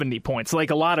is 70 points.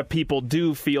 Like a lot of people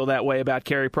do feel that way about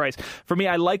Carey Price. For me,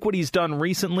 I like what he's done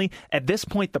recently. At this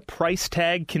point, the price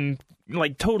tag can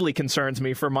totally concerns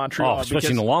me for Montreal.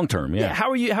 Especially in the long term, yeah. How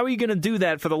are you going to do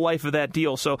that for the life of that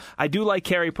deal? So I do like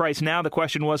Carey Price now. The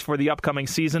question was for the upcoming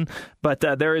season, but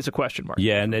there is a question mark.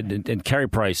 Yeah, and Carey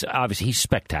Price, obviously, he's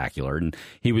spectacular, and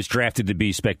he was drafted to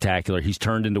be spectacular. He's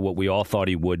turned into what we all thought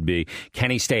he would be.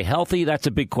 Can he stay healthy? That's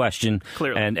a big question.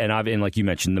 Clearly. And like you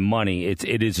mentioned, the money,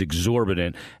 it is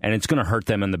exorbitant, and it's going to hurt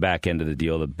them in the back end of the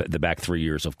deal, the back 3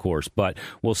 years, of course, but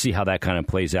we'll see how that kind of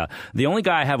plays out. The only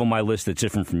guy I have on my list that's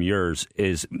different from yours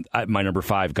is my number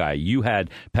 5 guy. You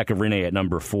had Pekka Rinne at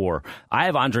number 4. I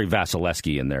have Andrei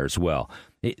Vasilevsky in there as well.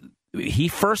 He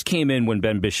first came in when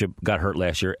Ben Bishop got hurt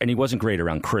last year, and he wasn't great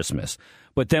around Christmas.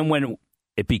 But then when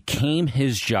it became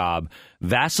his job,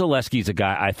 Vasilevsky's a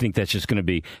guy I think that's just going to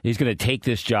be, he's going to take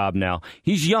this job now.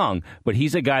 He's young, but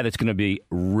he's a guy that's going to be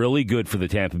really good for the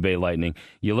Tampa Bay Lightning.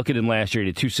 You look at him last year, he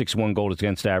had a .261 goals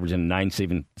against average and a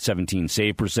 .917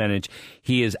 save percentage.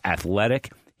 He is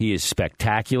athletic. He is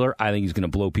spectacular. I think he's going to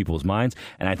blow people's minds,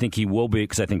 and I think he will be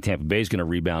because I think Tampa Bay is going to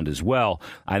rebound as well.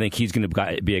 I think he's going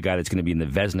to be a guy that's going to be in the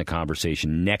Vezina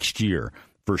conversation next year.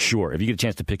 For sure. If you get a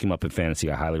chance to pick him up in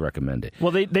fantasy, I highly recommend it.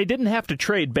 Well, they didn't have to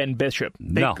trade Ben Bishop.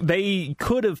 They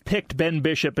could have picked Ben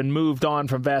Bishop and moved on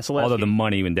from Vasilevsky. Although the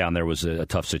money even down there was a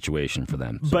tough situation for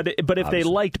them. So, but if they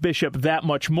liked Bishop that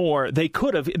much more, they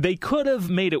could have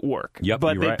made it work. Yep,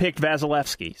 but they picked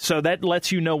Vasilevsky. So that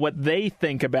lets you know what they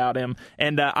think about him.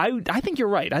 And I think you're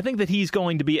right. I think that he's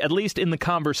going to be at least in the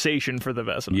conversation for the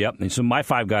Vezina. Yep. And so my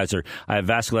 5 guys are, I have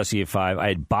Vasilevsky at 5, I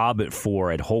had Bob at 4,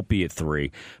 I had Holtby at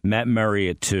 3, Matt Murray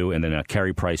at 2, and then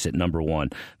Carey Price at number 1.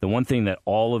 The one thing that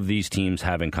all of these teams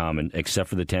have in common, except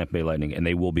for the Tampa Bay Lightning, and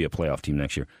they will be a playoff team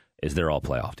next year, is they're all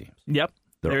playoff teams. Yep.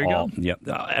 They're there you all, go. Yep.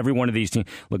 Every one of these teams.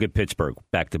 Look at Pittsburgh,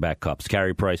 back-to-back cups.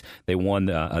 Carey Price, they won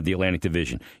the Atlantic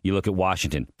Division. You look at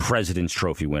Washington, President's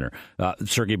Trophy winner.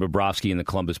 Sergei Bobrovsky and the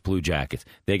Columbus Blue Jackets.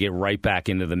 They get right back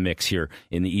into the mix here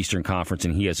in the Eastern Conference,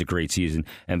 and he has a great season.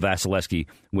 And Vasilevsky,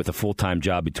 with a full-time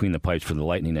job between the pipes for the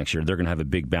Lightning next year, they're going to have a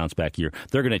big bounce-back year.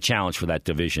 They're going to challenge for that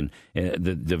division. The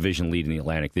division lead in the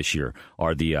Atlantic this year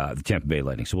are the Tampa Bay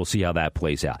Lightning. So we'll see how that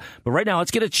plays out. But right now, let's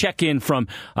get a check-in from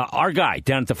our guy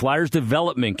down at the Flyers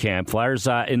development camp. Flyers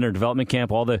in their development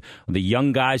camp, all the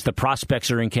young guys, the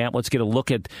prospects are in camp. Let's get a look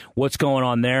at what's going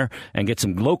on there and get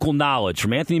some local knowledge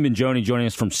from Anthony Mingione, joining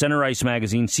us from Center Ice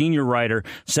Magazine, senior writer,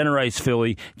 Center Ice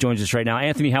Philly, joins us right now.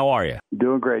 Anthony, how are you?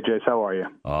 Doing great, Jace. How are you?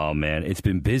 Oh, man, it's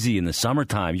been busy in the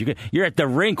summertime. You're at the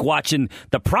rink watching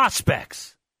the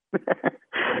prospects.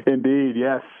 Indeed,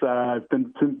 yes. It's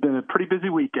been a pretty busy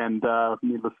weekend,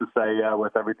 needless to say,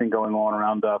 with everything going on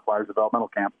around Flyers developmental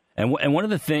camp. And one of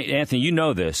the things, Anthony, you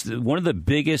know this, one of the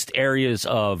biggest areas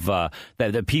of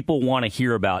that people want to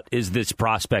hear about is this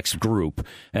prospects group.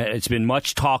 It's been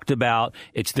much talked about.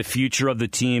 It's the future of the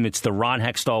team. It's the Ron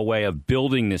Hextall way of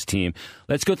building this team.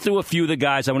 Let's go through a few of the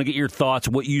guys. I want to get your thoughts,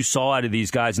 what you saw out of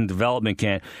these guys in development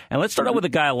camp. And let's start out with a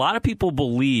guy a lot of people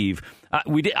believe.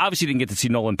 Obviously didn't get to see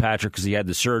Nolan Patrick because he had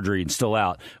the surgery and still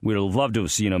out. We'd have loved to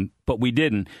have seen him, but we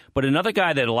didn't. But another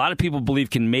guy that a lot of people believe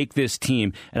can make this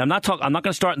team, and I'm not going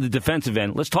to start in the defensive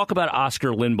end. Let's talk about Oscar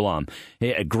Lindblom. He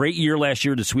had a great year last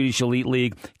year, the Swedish Elite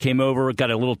League. Came over,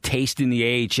 got a little taste in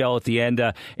the AHL at the end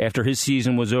after his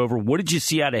season was over. What did you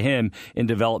see out of him in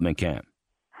development camp?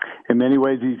 In many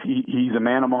ways, he's a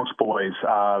man amongst boys.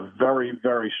 Very,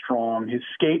 very strong. His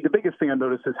skate. The biggest thing I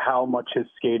noticed is how much his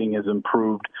skating has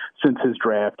improved since his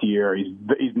draft year.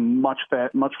 He's much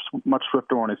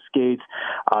swifter on his skates.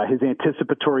 His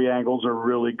anticipatory angles are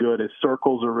really good. His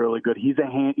circles are really good. He's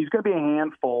going to be a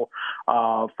handful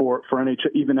for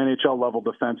NHL, even NHL level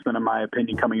defensemen, in my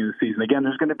opinion, coming into the season. Again,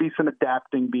 there's going to be some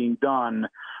adapting being done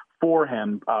for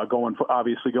him,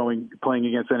 playing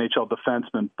against NHL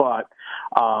defensemen. But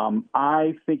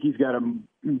I think he's got a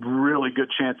really good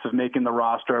chance of making the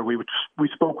roster. We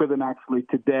spoke with him actually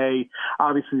today.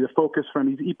 Obviously, the focus for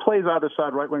him, he plays either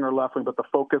side, right wing or left wing, but the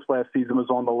focus last season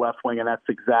was on the left wing, and that's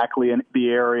exactly in the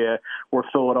area where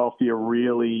Philadelphia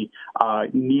really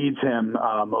needs him,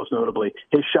 most notably.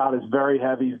 His shot is very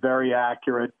heavy, very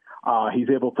accurate. He's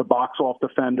able to box off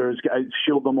defenders,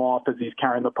 shield them off as he's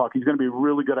carrying the puck. He's going to be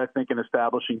really good, I think, in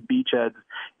establishing beachheads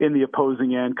in the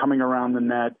opposing end, coming around the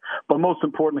net. But most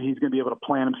importantly, he's going to be able to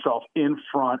plant himself in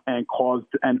front and cause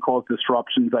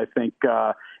disruptions, I think,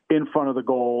 in front of the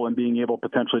goal and being able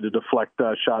potentially to deflect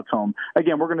shots home.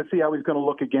 Again, we're going to see how he's going to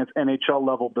look against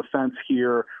NHL-level defense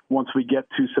here once we get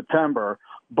to September.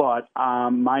 But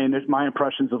my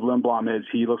impressions of Lindblom is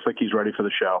he looks like he's ready for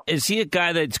the show. Is he a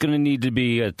guy that's going to need to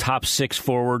be a top six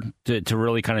forward to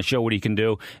really kind of show what he can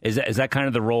do? Is that kind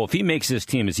of the role? If he makes this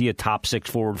team, is he a top six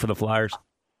forward for the Flyers?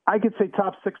 I could say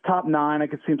top six, top nine. I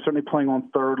could see him certainly playing on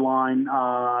third line.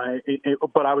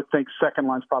 But I would think second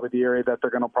line is probably the area that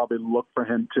they're going to probably look for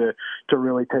him to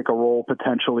really take a role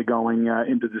potentially going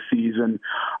into the season.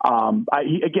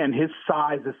 Again, his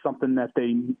size is something that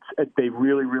they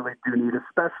really, really do need,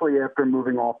 especially after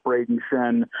moving off Braden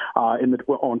Shen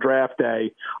on draft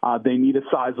day. They need a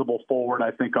sizable forward,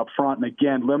 I think, up front. And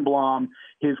again, Lindblom,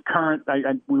 his current,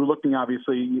 we were looking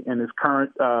obviously in his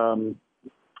current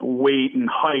weight and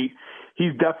height,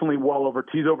 he's definitely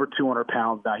he's over 200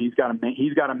 pounds now. He's got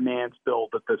a man's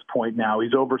build at this point now.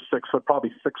 He's over 6 foot,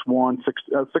 probably 6'1",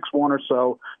 6'1" or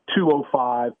so,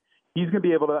 205. He's going to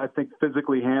be able to, I think,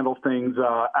 physically handle things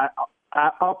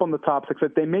up on the top six.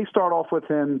 They may start off with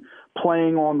him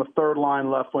playing on the third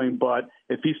line left wing, but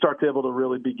if he starts able to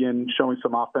really begin showing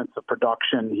some offensive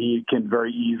production, he can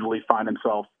very easily find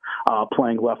himself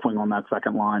playing left wing on that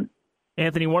second line.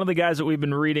 Anthony, one of the guys that we've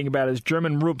been reading about is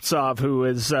German Rubtsov, who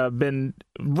has been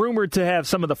rumored to have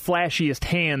some of the flashiest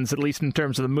hands, at least in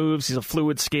terms of the moves. He's a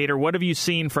fluid skater. What have you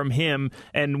seen from him,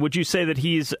 and would you say that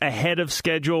he's ahead of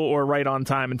schedule or right on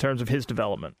time in terms of his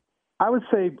development? I would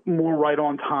say more right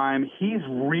on time. He's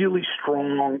really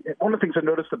strong. One of the things I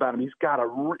noticed about him, he's got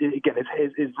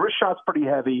his wrist shot's pretty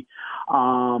heavy.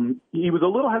 He was a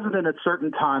little hesitant at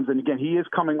certain times, and again, he is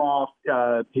coming off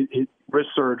his wrist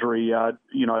surgery, at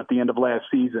the end of last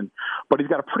season. But he's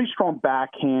got a pretty strong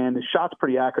backhand. His shot's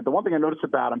pretty accurate. The one thing I noticed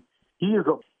about him, he is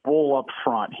a bull up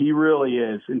front. He really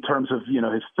is in terms of,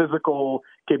 his physical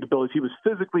capabilities. He was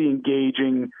physically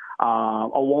engaging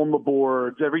along the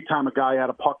boards every time a guy had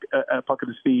a puck at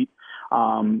his feet.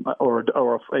 or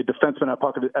a defenseman at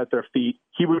puck at their feet,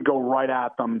 he would go right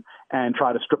at them and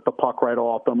try to strip the puck right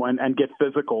off them and get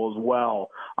physical as well.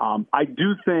 I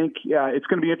do think it's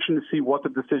going to be interesting to see what the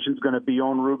decision is going to be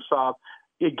on Rubtsov.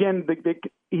 Again,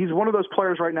 he's one of those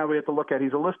players right now we have to look at.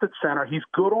 He's a listed center. He's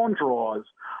good on draws,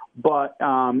 but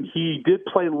he did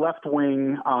play left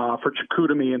wing for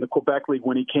Chicoutimi in the Quebec League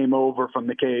when he came over from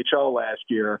the KHL last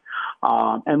year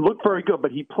and looked very good.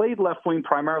 But he played left wing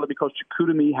primarily because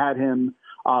Chicoutimi had him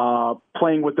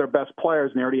playing with their best players,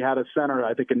 and they already had a center,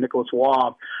 I think, in Nicholas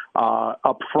Waugh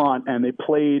up front, and they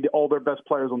played all their best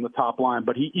players on the top line.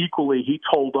 But he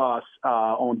told us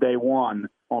on day one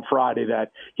on Friday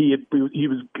that he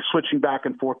was switching back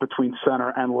and forth between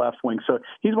center and left wing. So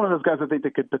he's one of those guys I think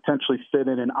that could potentially fit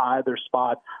in either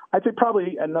spot. I'd say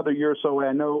probably another year or so away.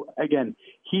 I know, again,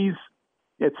 he's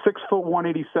at 6 foot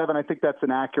 187. I think that's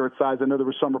an accurate size. I know there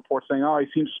were some reports saying,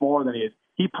 he seems smaller than he is.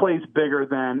 He plays bigger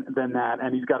than that,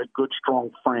 and he's got a good,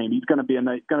 strong frame. He's going to be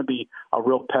a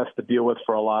real pest to deal with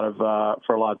for a lot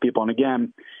of people. And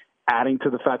again, adding to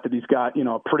the fact that he's got,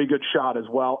 a pretty good shot as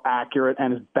well, accurate,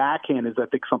 and his backhand is, I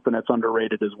think, something that's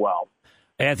underrated as well.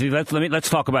 Anthony, let's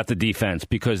talk about the defense,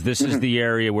 because this is the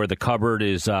area where the cupboard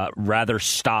is rather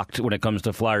stocked when it comes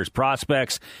to Flyers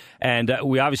prospects. And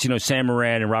we obviously know Sam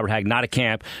Morin and Robert Hagg not at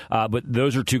camp, but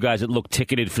those are two guys that look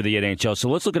ticketed for the NHL. So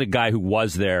let's look at a guy who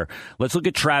was there. Let's look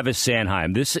at Travis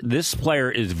Sanheim. This player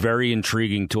is very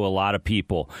intriguing to a lot of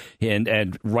people,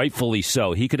 and rightfully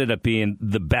so. He could end up being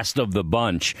the best of the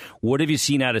bunch. What have you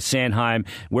seen out of Sanheim?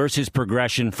 Where's his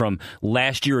progression from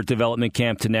last year at development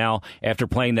camp to now after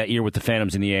playing that year with the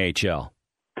Phantoms in the AHL?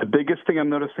 The biggest thing I'm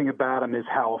noticing about him is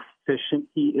how efficient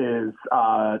he is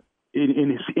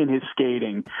in his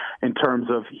skating, in terms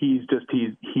of he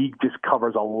just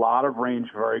covers a lot of range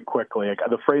very quickly.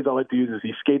 The phrase I like to use is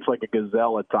he skates like a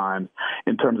gazelle at times,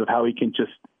 in terms of how he can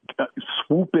just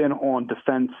swoop in on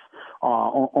defense,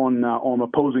 on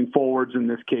opposing forwards in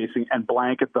this case, and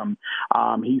blanket them.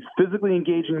 He's physically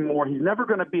engaging more. He's never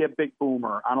going to be a big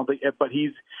boomer, I don't think, but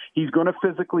he's going to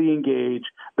physically engage.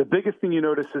 The biggest thing you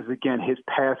notice is, again, his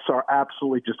passes are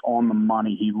absolutely just on the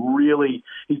money.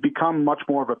 He's become much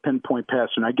more of a pinpoint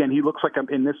passer. And again, he looks like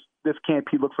in this camp,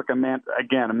 he looks like a man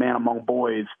among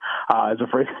boys, as a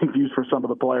phrase used for some of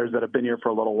the players that have been here for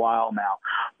a little while now.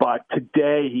 But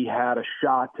today he had a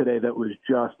shot that was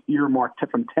just earmarked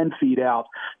from 10 feet out,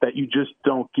 that you just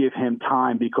don't give him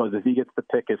time, because if he gets to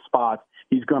pick his spots,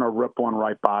 he's going to rip one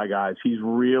right by guys. He's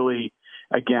really,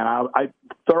 again, I'm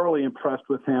thoroughly impressed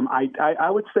with him.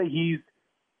 I would say he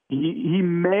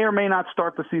may or may not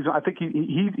start the season. I think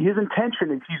his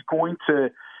intention is he's going to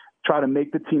try to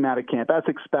make the team out of camp. That's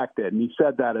expected, and he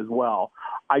said that as well.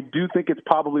 I do think it's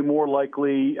probably more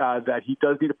likely that he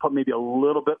does need to put maybe a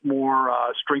little bit more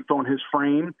strength on his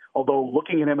frame, although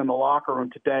looking at him in the locker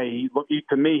room today,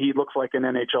 to me, he looks like an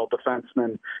NHL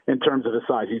defenseman in terms of his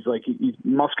size. He's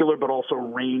muscular, but also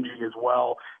rangy as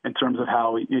well in terms of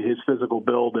how his physical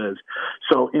build is.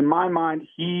 So in my mind,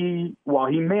 while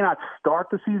he may not start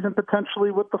the season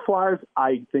potentially with the Flyers,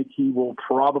 I think he will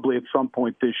probably at some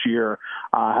point this year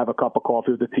have a cup of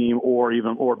coffee with the team, or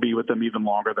be with them even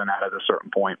longer than that at a certain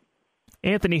point.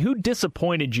 Anthony, who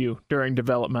disappointed you during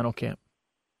developmental camp?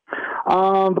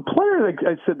 The player,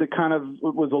 I said, that kind of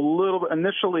was a little bit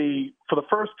initially, for the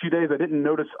first few days, I didn't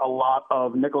notice a lot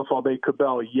of Nicolas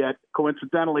Aube-Kubel, yet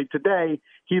coincidentally today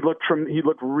he looked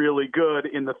really good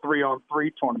in the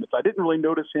 3-on-3 tournaments. I didn't really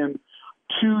notice him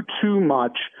too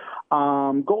much.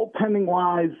 Goaltending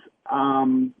wise,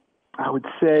 I would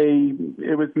say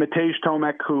it was Matej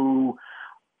Tomek, who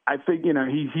I think,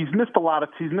 he's missed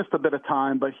a bit of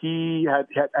time, but he had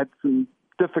some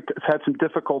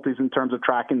difficulties in terms of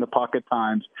tracking the puck at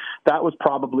times. That was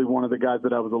probably one of the guys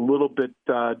that I was a little bit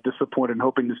disappointed and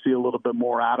hoping to see a little bit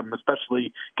more out of him,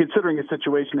 especially considering his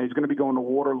situation. He's going to be going to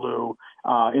Waterloo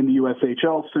in the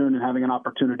USHL soon and having an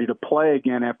opportunity to play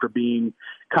again after being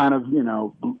kind of,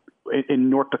 in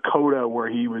North Dakota, where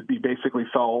he basically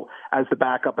fell as the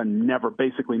backup and never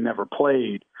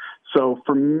played. So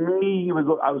for me,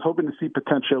 I was hoping to see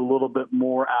potentially a little bit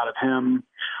more out of him.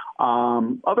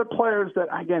 Other players that,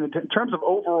 again, in terms of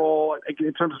overall,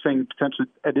 in terms of saying potentially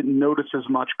I didn't notice as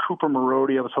much, Cooper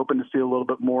Marody, I was hoping to see a little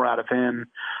bit more out of him.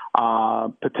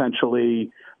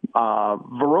 Potentially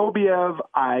Vorobiev,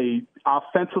 I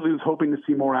offensively was hoping to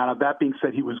see more out of. That being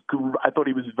said, I thought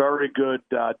he was very good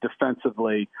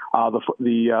defensively.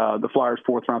 The Flyers'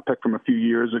 4th-round pick from a few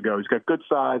years ago. He's got good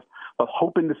size. I was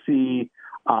hoping to see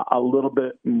a little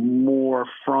bit more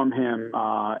from him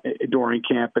during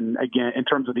camp. And again, in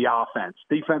terms of the offense,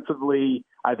 defensively,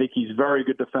 I think he's very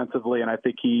good defensively, and I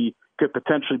think he could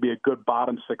potentially be a good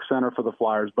bottom 6 center for the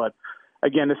Flyers. But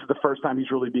again, this is the first time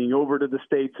he's really being over to the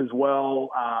States as well.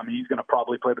 He's going to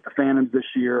probably play with the Phantoms this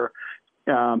year.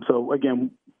 So,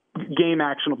 again, game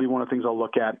action will be one of the things I'll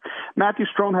look at. Matthew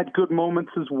Strome had good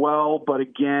moments as well, but,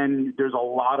 again, there's a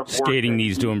lot of work. Skating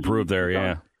needs to improve there,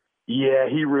 yeah. Yeah,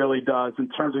 he really does. In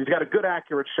terms of, he's got a good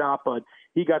accurate shot, but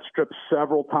he got stripped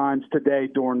several times today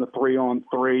during the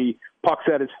 3-on-3. Pucks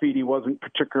at his feet. He wasn't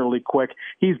particularly quick.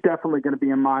 He's definitely going to be,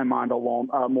 in my mind,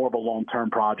 more of a long-term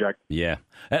project. Yeah.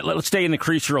 Let's stay in the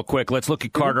crease real quick. Let's look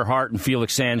at Carter Hart and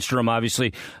Felix Sandstrom.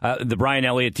 Obviously, the Brian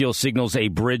Elliott deal signals a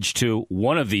bridge to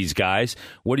one of these guys.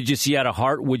 What did you see out of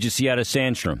Hart? What did you see out of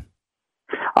Sandstrom?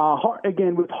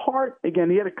 With Hart,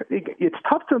 it's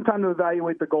tough sometimes to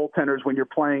evaluate the goaltenders when you're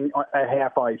playing a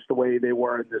half ice the way they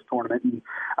were in this tournament. And,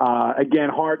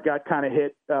 Hart got kind of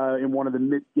hit in one of the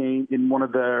mid-game, in one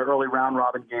of the early round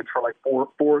robin games for like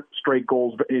four straight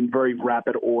goals in very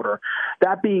rapid order.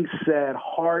 That being said,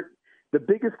 Hart, the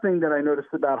biggest thing that I noticed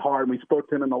about Hart, and we spoke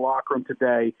to him in the locker room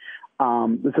today,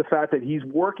 is the fact that he's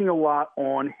working a lot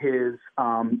on his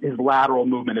lateral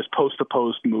movement, his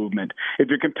post-to-post movement. If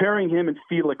you're comparing him and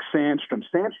Felix Sandstrom,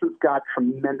 Sandstrom's got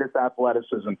tremendous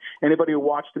athleticism. Anybody who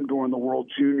watched him during the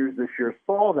World Juniors this year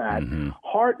saw that. Mm-hmm.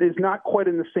 Hart is not quite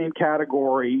in the same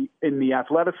category in the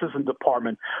athleticism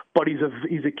department, but he's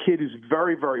a kid who's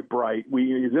very, very bright.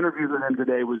 His interview with him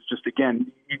today was just,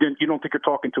 again, you don't think you're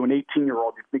talking to an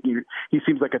 18-year-old. You're thinking he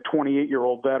seems like a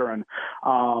 28-year-old veteran.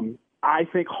 I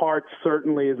think Hart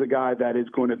certainly is a guy that is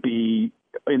going to be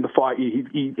in the fight.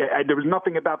 There was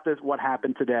nothing about what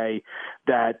happened today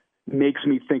that makes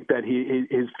me think that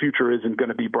his future isn't going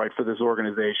to be bright for this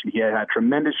organization. He had a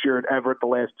tremendous year at Everett the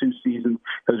last 2 seasons.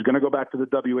 He's going to go back to the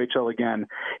WHL again.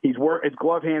 His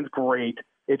glove hand's great.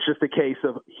 It's just a case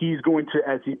of he's going to,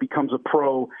 as he becomes a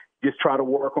pro, just try to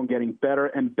work on getting better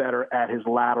and better at his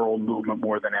lateral movement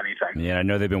more than anything. Yeah, I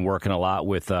know they've been working a lot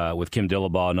with Kim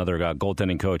Dillabaugh and other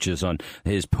goaltending coaches on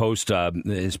his post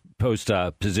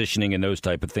positioning and those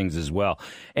type of things as well.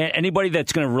 And anybody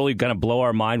that's going to really kind of blow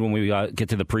our mind when we get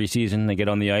to the preseason, they get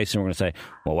on the ice and we're going to say,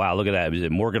 well, wow, look at that. Is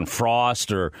it Morgan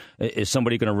Frost, or is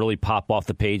somebody going to really pop off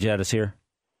the page at us here?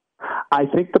 I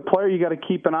think the player you got to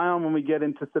keep an eye on when we get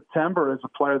into September is a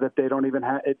player that they don't even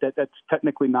have. That's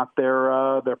technically not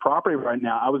their property right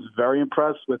now. I was very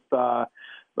impressed with Ivan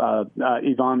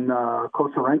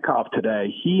Kosarenkov today.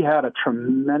 He had a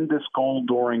tremendous goal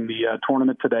during the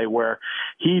tournament today, where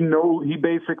he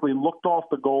basically looked off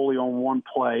the goalie on one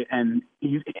play, and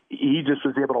he just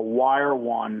was able to wire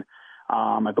one.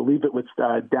 I believe it was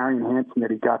Darian Hansen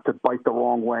that he got to bite the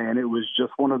wrong way, and it was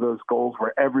just one of those goals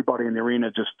where everybody in the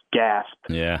arena just gasped.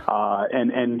 Yeah.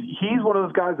 And he's one of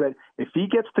those guys that if he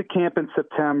gets to camp in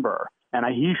September, and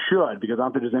he should, because I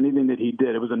don't think there's anything that he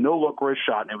did. It was a no-look wrist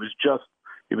shot, and it was just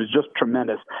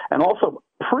tremendous. And also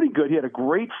pretty good. He had a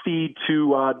great feed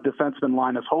to defenseman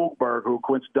Linus Hogberg, who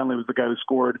coincidentally was the guy who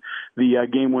scored the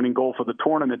game-winning goal for the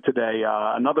tournament today.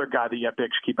 Another guy that you have to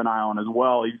keep an eye on as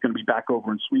well. He's going to be back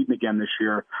over in Sweden again this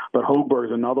year. But Hogberg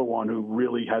is another one who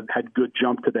really had good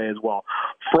jump today as well.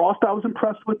 Frost I was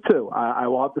impressed with, too. I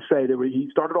will have to say that he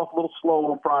started off a little slow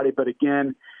on Friday, but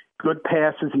again, good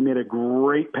passes. He made a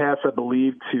great pass, I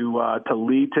believe, to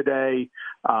Lee today.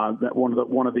 That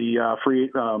one of the free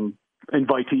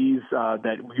invitees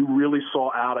that you really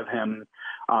saw out of him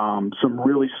some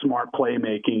really smart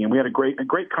playmaking, and we had a great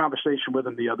conversation with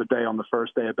him the other day on the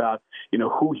first day about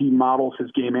who he models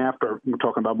his game after. We're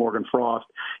talking about Morgan Frost.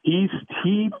 He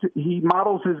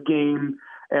models his game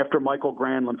after Michael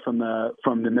Granlund from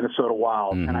the Minnesota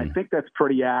Wild. Mm-hmm. And I think that's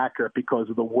pretty accurate because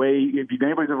of the way, if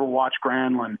anybody's ever watched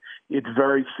Granlund, he's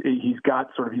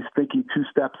thinking 2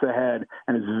 steps ahead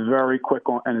and is very quick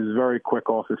off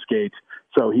the skates.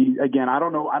 So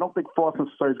I don't think Frost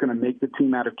necessarily is going to make the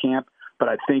team out of camp, but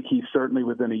I think he's certainly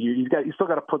within a year. He's still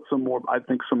got to put some more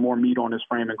meat on his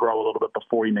frame and grow a little bit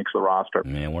before he makes the roster.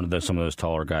 Man, some of those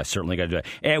taller guys certainly got to do that.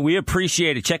 And we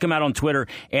appreciate it. Check him out on Twitter,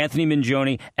 Anthony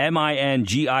Mingioni,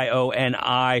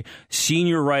 Mingioni,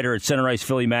 senior writer at Center Ice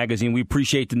Philly Magazine. We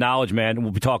appreciate the knowledge, man, and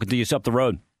we'll be talking to you up the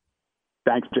road.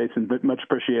 Thanks, Jason. Much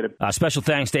appreciated. Special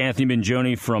thanks to Anthony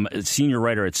Mingioni, from senior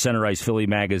writer at Center Ice Philly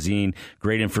Magazine.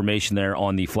 Great information there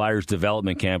on the Flyers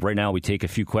development camp. Right now, we take a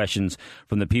few questions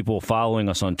from the people following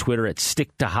us on Twitter at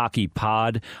Stick to Hockey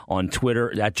Pod, on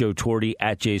Twitter at Joe Torti,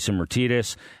 at Jason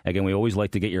Martinez. Again, we always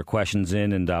like to get your questions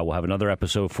in, and we'll have another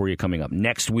episode for you coming up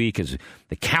next week as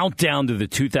the countdown to the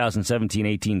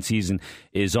 2017-18 season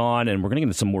is on, and we're going to get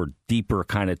into some more deeper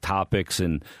kind of topics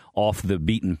and off the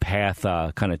beaten path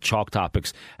kind of chalk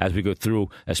topics as we go through,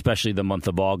 especially the month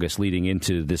of August leading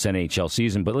into this NHL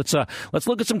season. But let's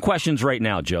look at some questions right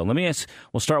now, Joe.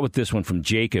 We'll start with this one from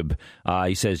Jacob.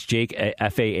 He says, Jake,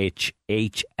 FAHAB,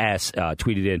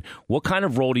 tweeted in, what kind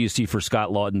of role do you see for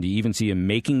Scott Lawton? Do you even see him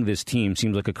making this team?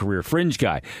 Seems like a career fringe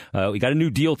guy. We got a new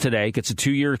deal today. Gets a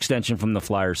 2-year extension from the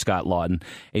Flyers, Scott Lawton.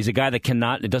 He's a guy that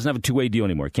doesn't have a two-way deal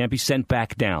anymore. Can't be sent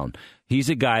back down. He's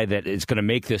a guy that is going to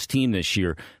make this team this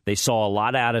year. They saw a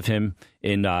lot out of him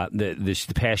in this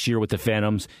past year with the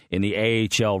Phantoms. In the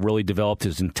AHL, really developed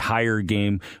his entire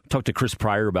game. We talked to Chris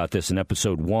Pryor about this in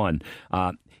episode 1.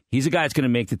 He's a guy that's going to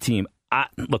make the team. I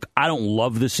don't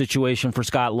love this situation for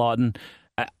Scott Lawton.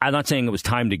 I'm not saying it was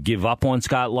time to give up on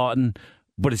Scott Lawton,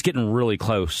 but it's getting really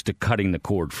close to cutting the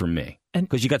cord for me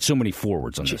because you got so many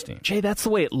forwards on this team. Jay, that's the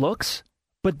way it looks.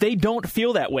 But they don't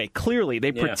feel that way. Clearly,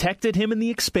 they protected him in the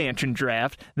expansion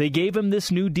draft. They gave him this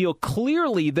new deal.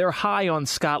 Clearly, they're high on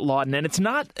Scott Lawton, and it's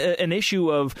not an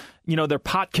issue of, they're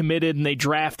pot committed and they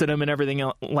drafted him and everything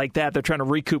like that. They're trying to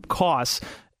recoup costs.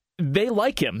 They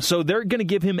like him, so they're going to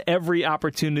give him every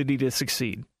opportunity to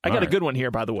succeed. I got a good one here,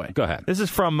 by the way. Go ahead. This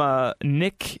is from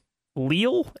Nick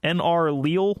Leal, N.R.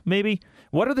 Leal, maybe.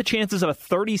 What are the chances of a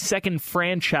 30-second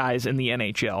franchise in the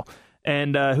NHL?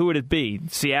 And who would it be?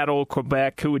 Seattle,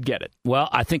 Quebec? Who would get it? Well,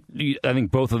 I think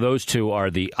both of those two are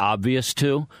the obvious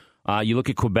two. You look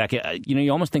at Quebec.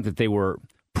 You almost think that they were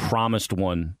promised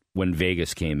one when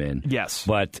Vegas came in. Yes,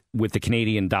 but with the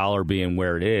Canadian dollar being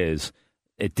where it is,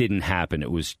 it didn't happen. It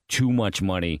was too much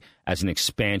money as an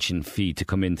expansion fee to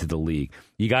come into the league.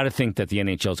 You got to think that the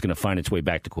NHL is going to find its way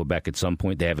back to Quebec at some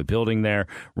point. They have a building there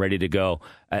ready to go.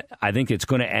 I think it's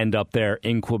going to end up there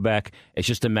in Quebec. It's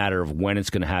just a matter of when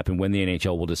it's going to happen, when the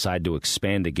NHL will decide to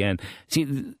expand again.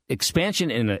 See,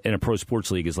 expansion in a pro sports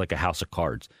league is like a house of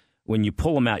cards. When you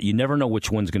pull them out, you never know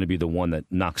which one's going to be the one that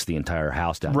knocks the entire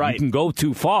house down. Right. You can go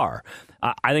too far.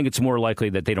 I think it's more likely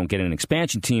that they don't get an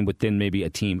expansion team, but then maybe a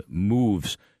team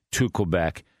moves to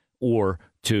Quebec or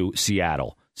to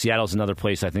Seattle. Seattle's another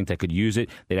place I think that could use it.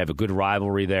 They'd have a good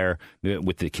rivalry there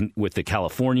with the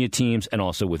California teams and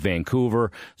also with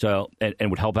Vancouver. So and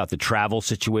would help out the travel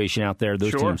situation out there.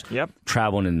 Those teams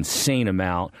travel an insane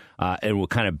amount. It will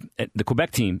kind of the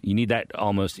Quebec team. You need that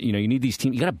almost. You need these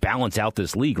teams. You got to balance out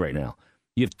this league right now.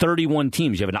 You have 31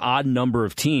 teams. You have an odd number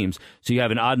of teams. So you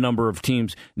have an odd number of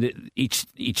teams. Each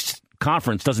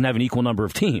conference doesn't have an equal number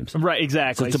of teams. Right,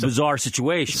 exactly. So it's a bizarre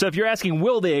situation. So if you're asking,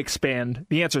 will they expand?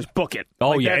 The answer is book it.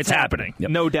 Oh, it's happening. Yep.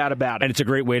 No doubt about it. And it's a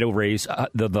great way to raise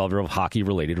the level of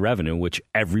hockey-related revenue, which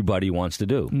everybody wants to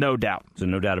do. No doubt. So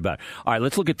no doubt about it. All right,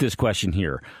 let's look at this question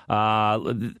here.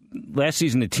 Last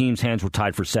season, the team's hands were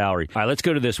tied for salary. All right, let's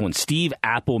go to this one. Steve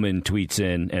Appelman tweets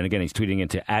in, and again, he's tweeting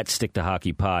into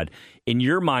 @StickToHockeyPod. In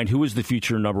your mind, who is the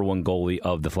future number one goalie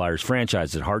of the Flyers franchise?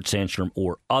 Is it Hart, Sandstrom,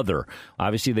 or other?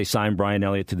 Obviously, they signed Brian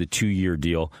Elliott to the 2-year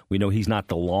deal. We know he's not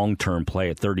the long-term play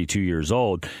at 32 years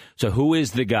old. So who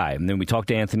is the guy? And then we talked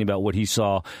to Anthony about what he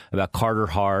saw, about Carter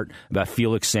Hart, about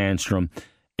Felix Sandstrom.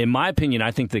 In my opinion, I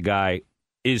think the guy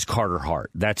is Carter Hart.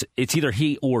 It's either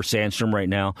he or Sandstrom right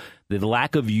now. The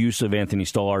lack of use of Anthony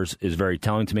Stolarz is very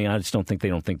telling to me. I just don't think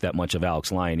that much of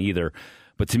Alex Lyon either.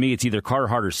 But to me, it's either Carter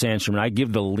Hart or Sandstrom. And I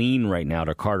give the lean right now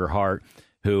to Carter Hart,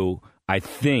 who I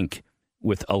think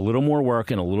with a little more work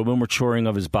and a little bit more maturing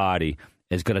of his body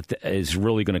is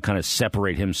really going to kind of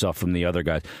separate himself from the other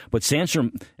guys. But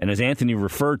Sandstrom, and as Anthony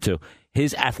referred to,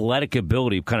 his athletic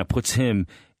ability kind of puts him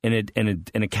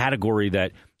in a category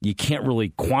that you can't really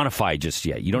quantify just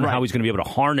yet. You don't know how he's going to be able to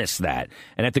harness that.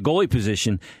 And at the goalie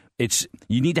position,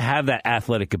 you need to have that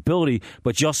athletic ability,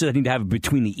 but you also need to have it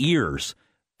between the ears.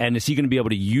 And is he going to be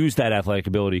able to use that athletic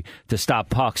ability to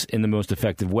stop pucks in the most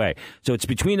effective way? So it's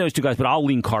between those two guys, but I'll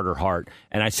lean Carter Hart,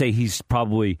 and I say he's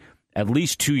probably at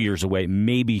least 2 years away,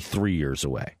 maybe 3 years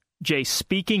away. Jay,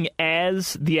 speaking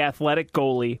as the athletic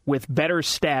goalie with better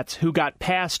stats who got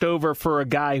passed over for a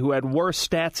guy who had worse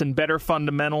stats and better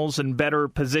fundamentals and better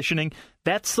positioning,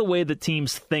 that's the way the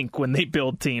teams think when they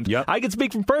build teams. Yep. I can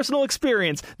speak from personal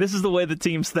experience. This is the way the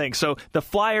teams think. So the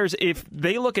Flyers, if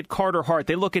they look at Carter Hart,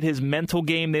 they look at his mental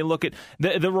game, they look at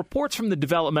the reports from the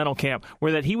developmental camp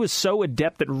were that he was so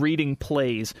adept at reading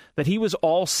plays that he was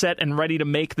all set and ready to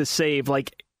make the save,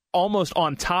 like almost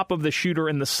on top of the shooter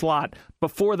in the slot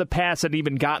before the pass had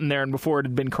even gotten there and before it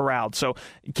had been corralled. So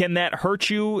can that hurt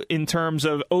you in terms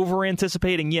of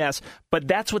over-anticipating? Yes, but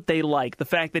that's what they like, the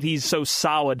fact that he's so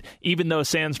solid, even though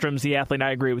Sandstrom's the athlete.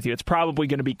 I agree with you. It's probably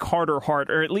going to be Carter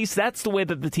Hart, or at least that's the way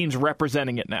that the team's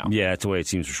representing it now. Yeah, that's the way it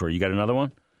seems for sure. You got another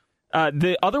one?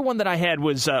 The other one that I had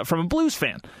was from a Blues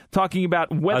fan talking about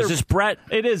whether... is this Brett?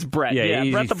 It is Brett. Yeah, Brett,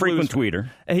 he's the a frequent Blues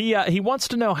tweeter. He wants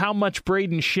to know how much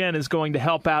Braden Shen is going to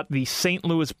help out the St.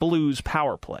 Louis Blues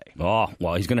power play. Oh,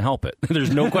 well, he's going to help it.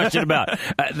 There's no question about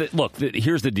it. Look,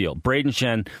 here's the deal. Braden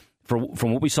Shen,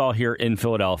 from what we saw here in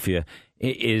Philadelphia,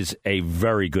 is a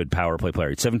very good power play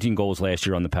player. 17 goals last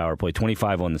year on the power play,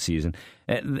 25 on the season.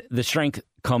 The strength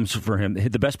comes for him.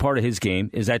 The best part of his game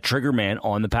is that trigger man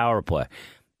on the power play.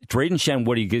 Drayden Schenn,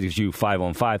 what he gives you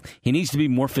 5-on-5, he needs to be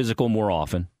more physical more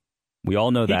often. We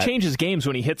all know that. He changes games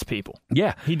when he hits people.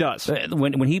 Yeah. He does.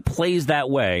 When he plays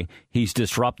that way, he's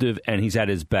disruptive and he's at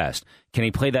his best. Can he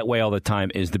play that way all the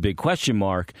time is the big question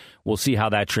mark. We'll see how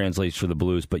that translates for the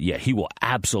Blues. But, yeah, he will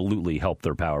absolutely help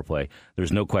their power play.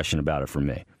 There's no question about it for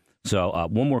me. So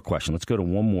one more question. Let's go to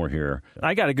one more here.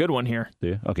 I got a good one here. Do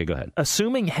you? Okay, go ahead.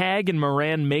 Assuming Hag and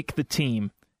Moran make the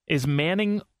team, is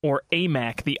Manning or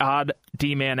Amac the odd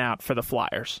D-man out for the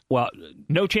Flyers? Well,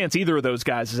 no chance either of those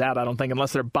guys is out, I don't think,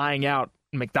 unless they're buying out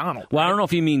McDonald. Well, I don't know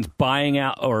if he means buying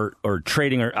out or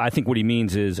trading. Or I think what he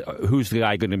means is who's the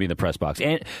guy going to be in the press box.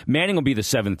 And Manning will be the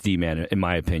seventh D-man, in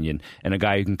my opinion, and a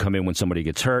guy who can come in when somebody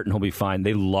gets hurt, and he'll be fine.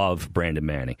 They love Brandon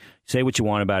Manning. Say what you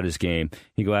want about his game.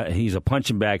 He's a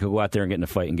punching bag. He'll go out there and get in a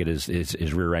fight and get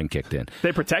his rear end kicked in.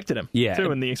 They protected him,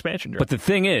 too, in the expansion draft. But the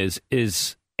thing is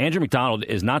Andrew McDonald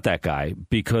is not that guy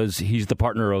because he's the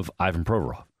partner of Ivan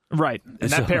Provorov. Right,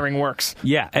 and that pairing works.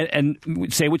 Yeah, and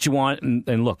say what you want,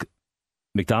 and look,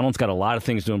 McDonald's got a lot of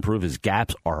things to improve. His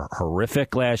gaps are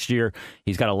horrific last year.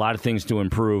 He's got a lot of things to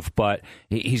improve, but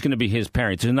he's going to be his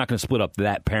pairing. So they're not going to split up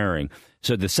that pairing.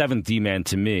 So the seventh D-man,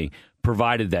 to me,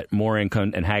 provided that Moran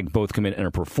and Hag both come in and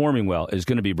are performing well, is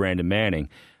going to be Brandon Manning.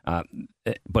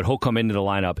 But he'll come into the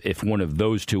lineup if one of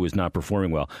those two is not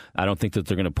performing well. I don't think that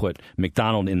they're going to put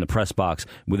McDonald in the press box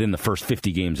within the first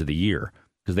 50 games of the year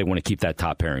because they want to keep that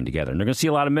top pairing together. And they're going to see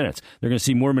a lot of minutes. They're going to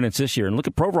see more minutes this year. And look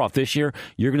at Provorov this year.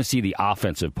 You're going to see the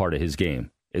offensive part of his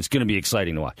game. It's going to be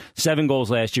exciting to watch. 7 goals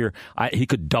last year. He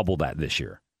could double that this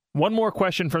year. One more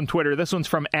question from Twitter. This one's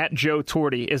from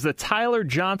 @JoeTorty. Is the Tyler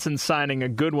Johnson signing a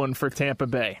good one for Tampa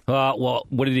Bay? Well,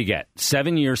 what did he get?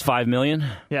 7 years, $5 million?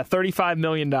 Yeah, $35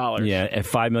 million. Yeah, a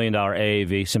 $5 million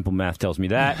AAV. Simple math tells me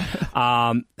that.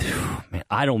 Man,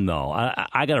 I don't know.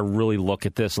 I got to really look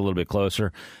at this a little bit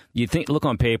closer. You look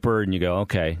on paper and you go,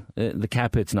 okay, the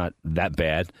cap hit's not that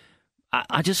bad.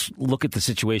 I just look at the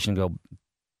situation and go,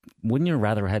 wouldn't you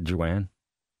rather have had Drouin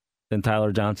than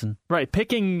Tyler Johnson? Right,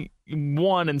 picking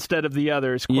one instead of the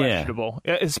other is questionable,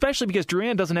 especially because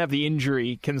Drouin doesn't have the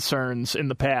injury concerns in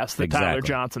the past that Tyler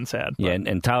Johnson's had. Yeah,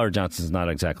 and Tyler Johnson's not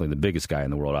exactly the biggest guy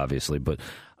in the world, obviously, but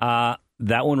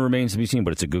that one remains to be seen,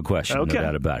 but it's a good question, no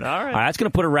doubt about it. All right, that's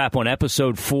going to put a wrap on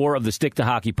episode 4 of the Stick to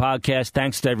Hockey podcast.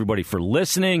 Thanks to everybody for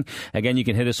listening. Again, you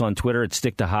can hit us on Twitter at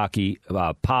Stick to Hockey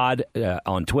Pod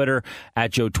on Twitter,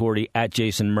 @Joe Torty,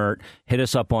 @Jason Mert. Hit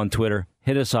us up on Twitter.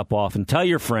 Hit us up often. Tell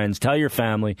your friends. Tell your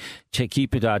family.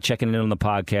 Keep it checking in on the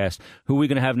podcast. Who are we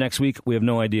going to have next week? We have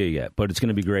no idea yet, but it's going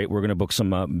to be great. We're going to book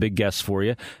some big guests for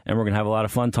you, and we're going to have a lot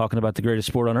of fun talking about the greatest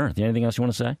sport on earth. Anything else you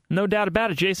want to say? No doubt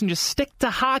about it, Jason. Just stick to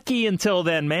hockey until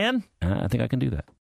then, man. I think I can do that.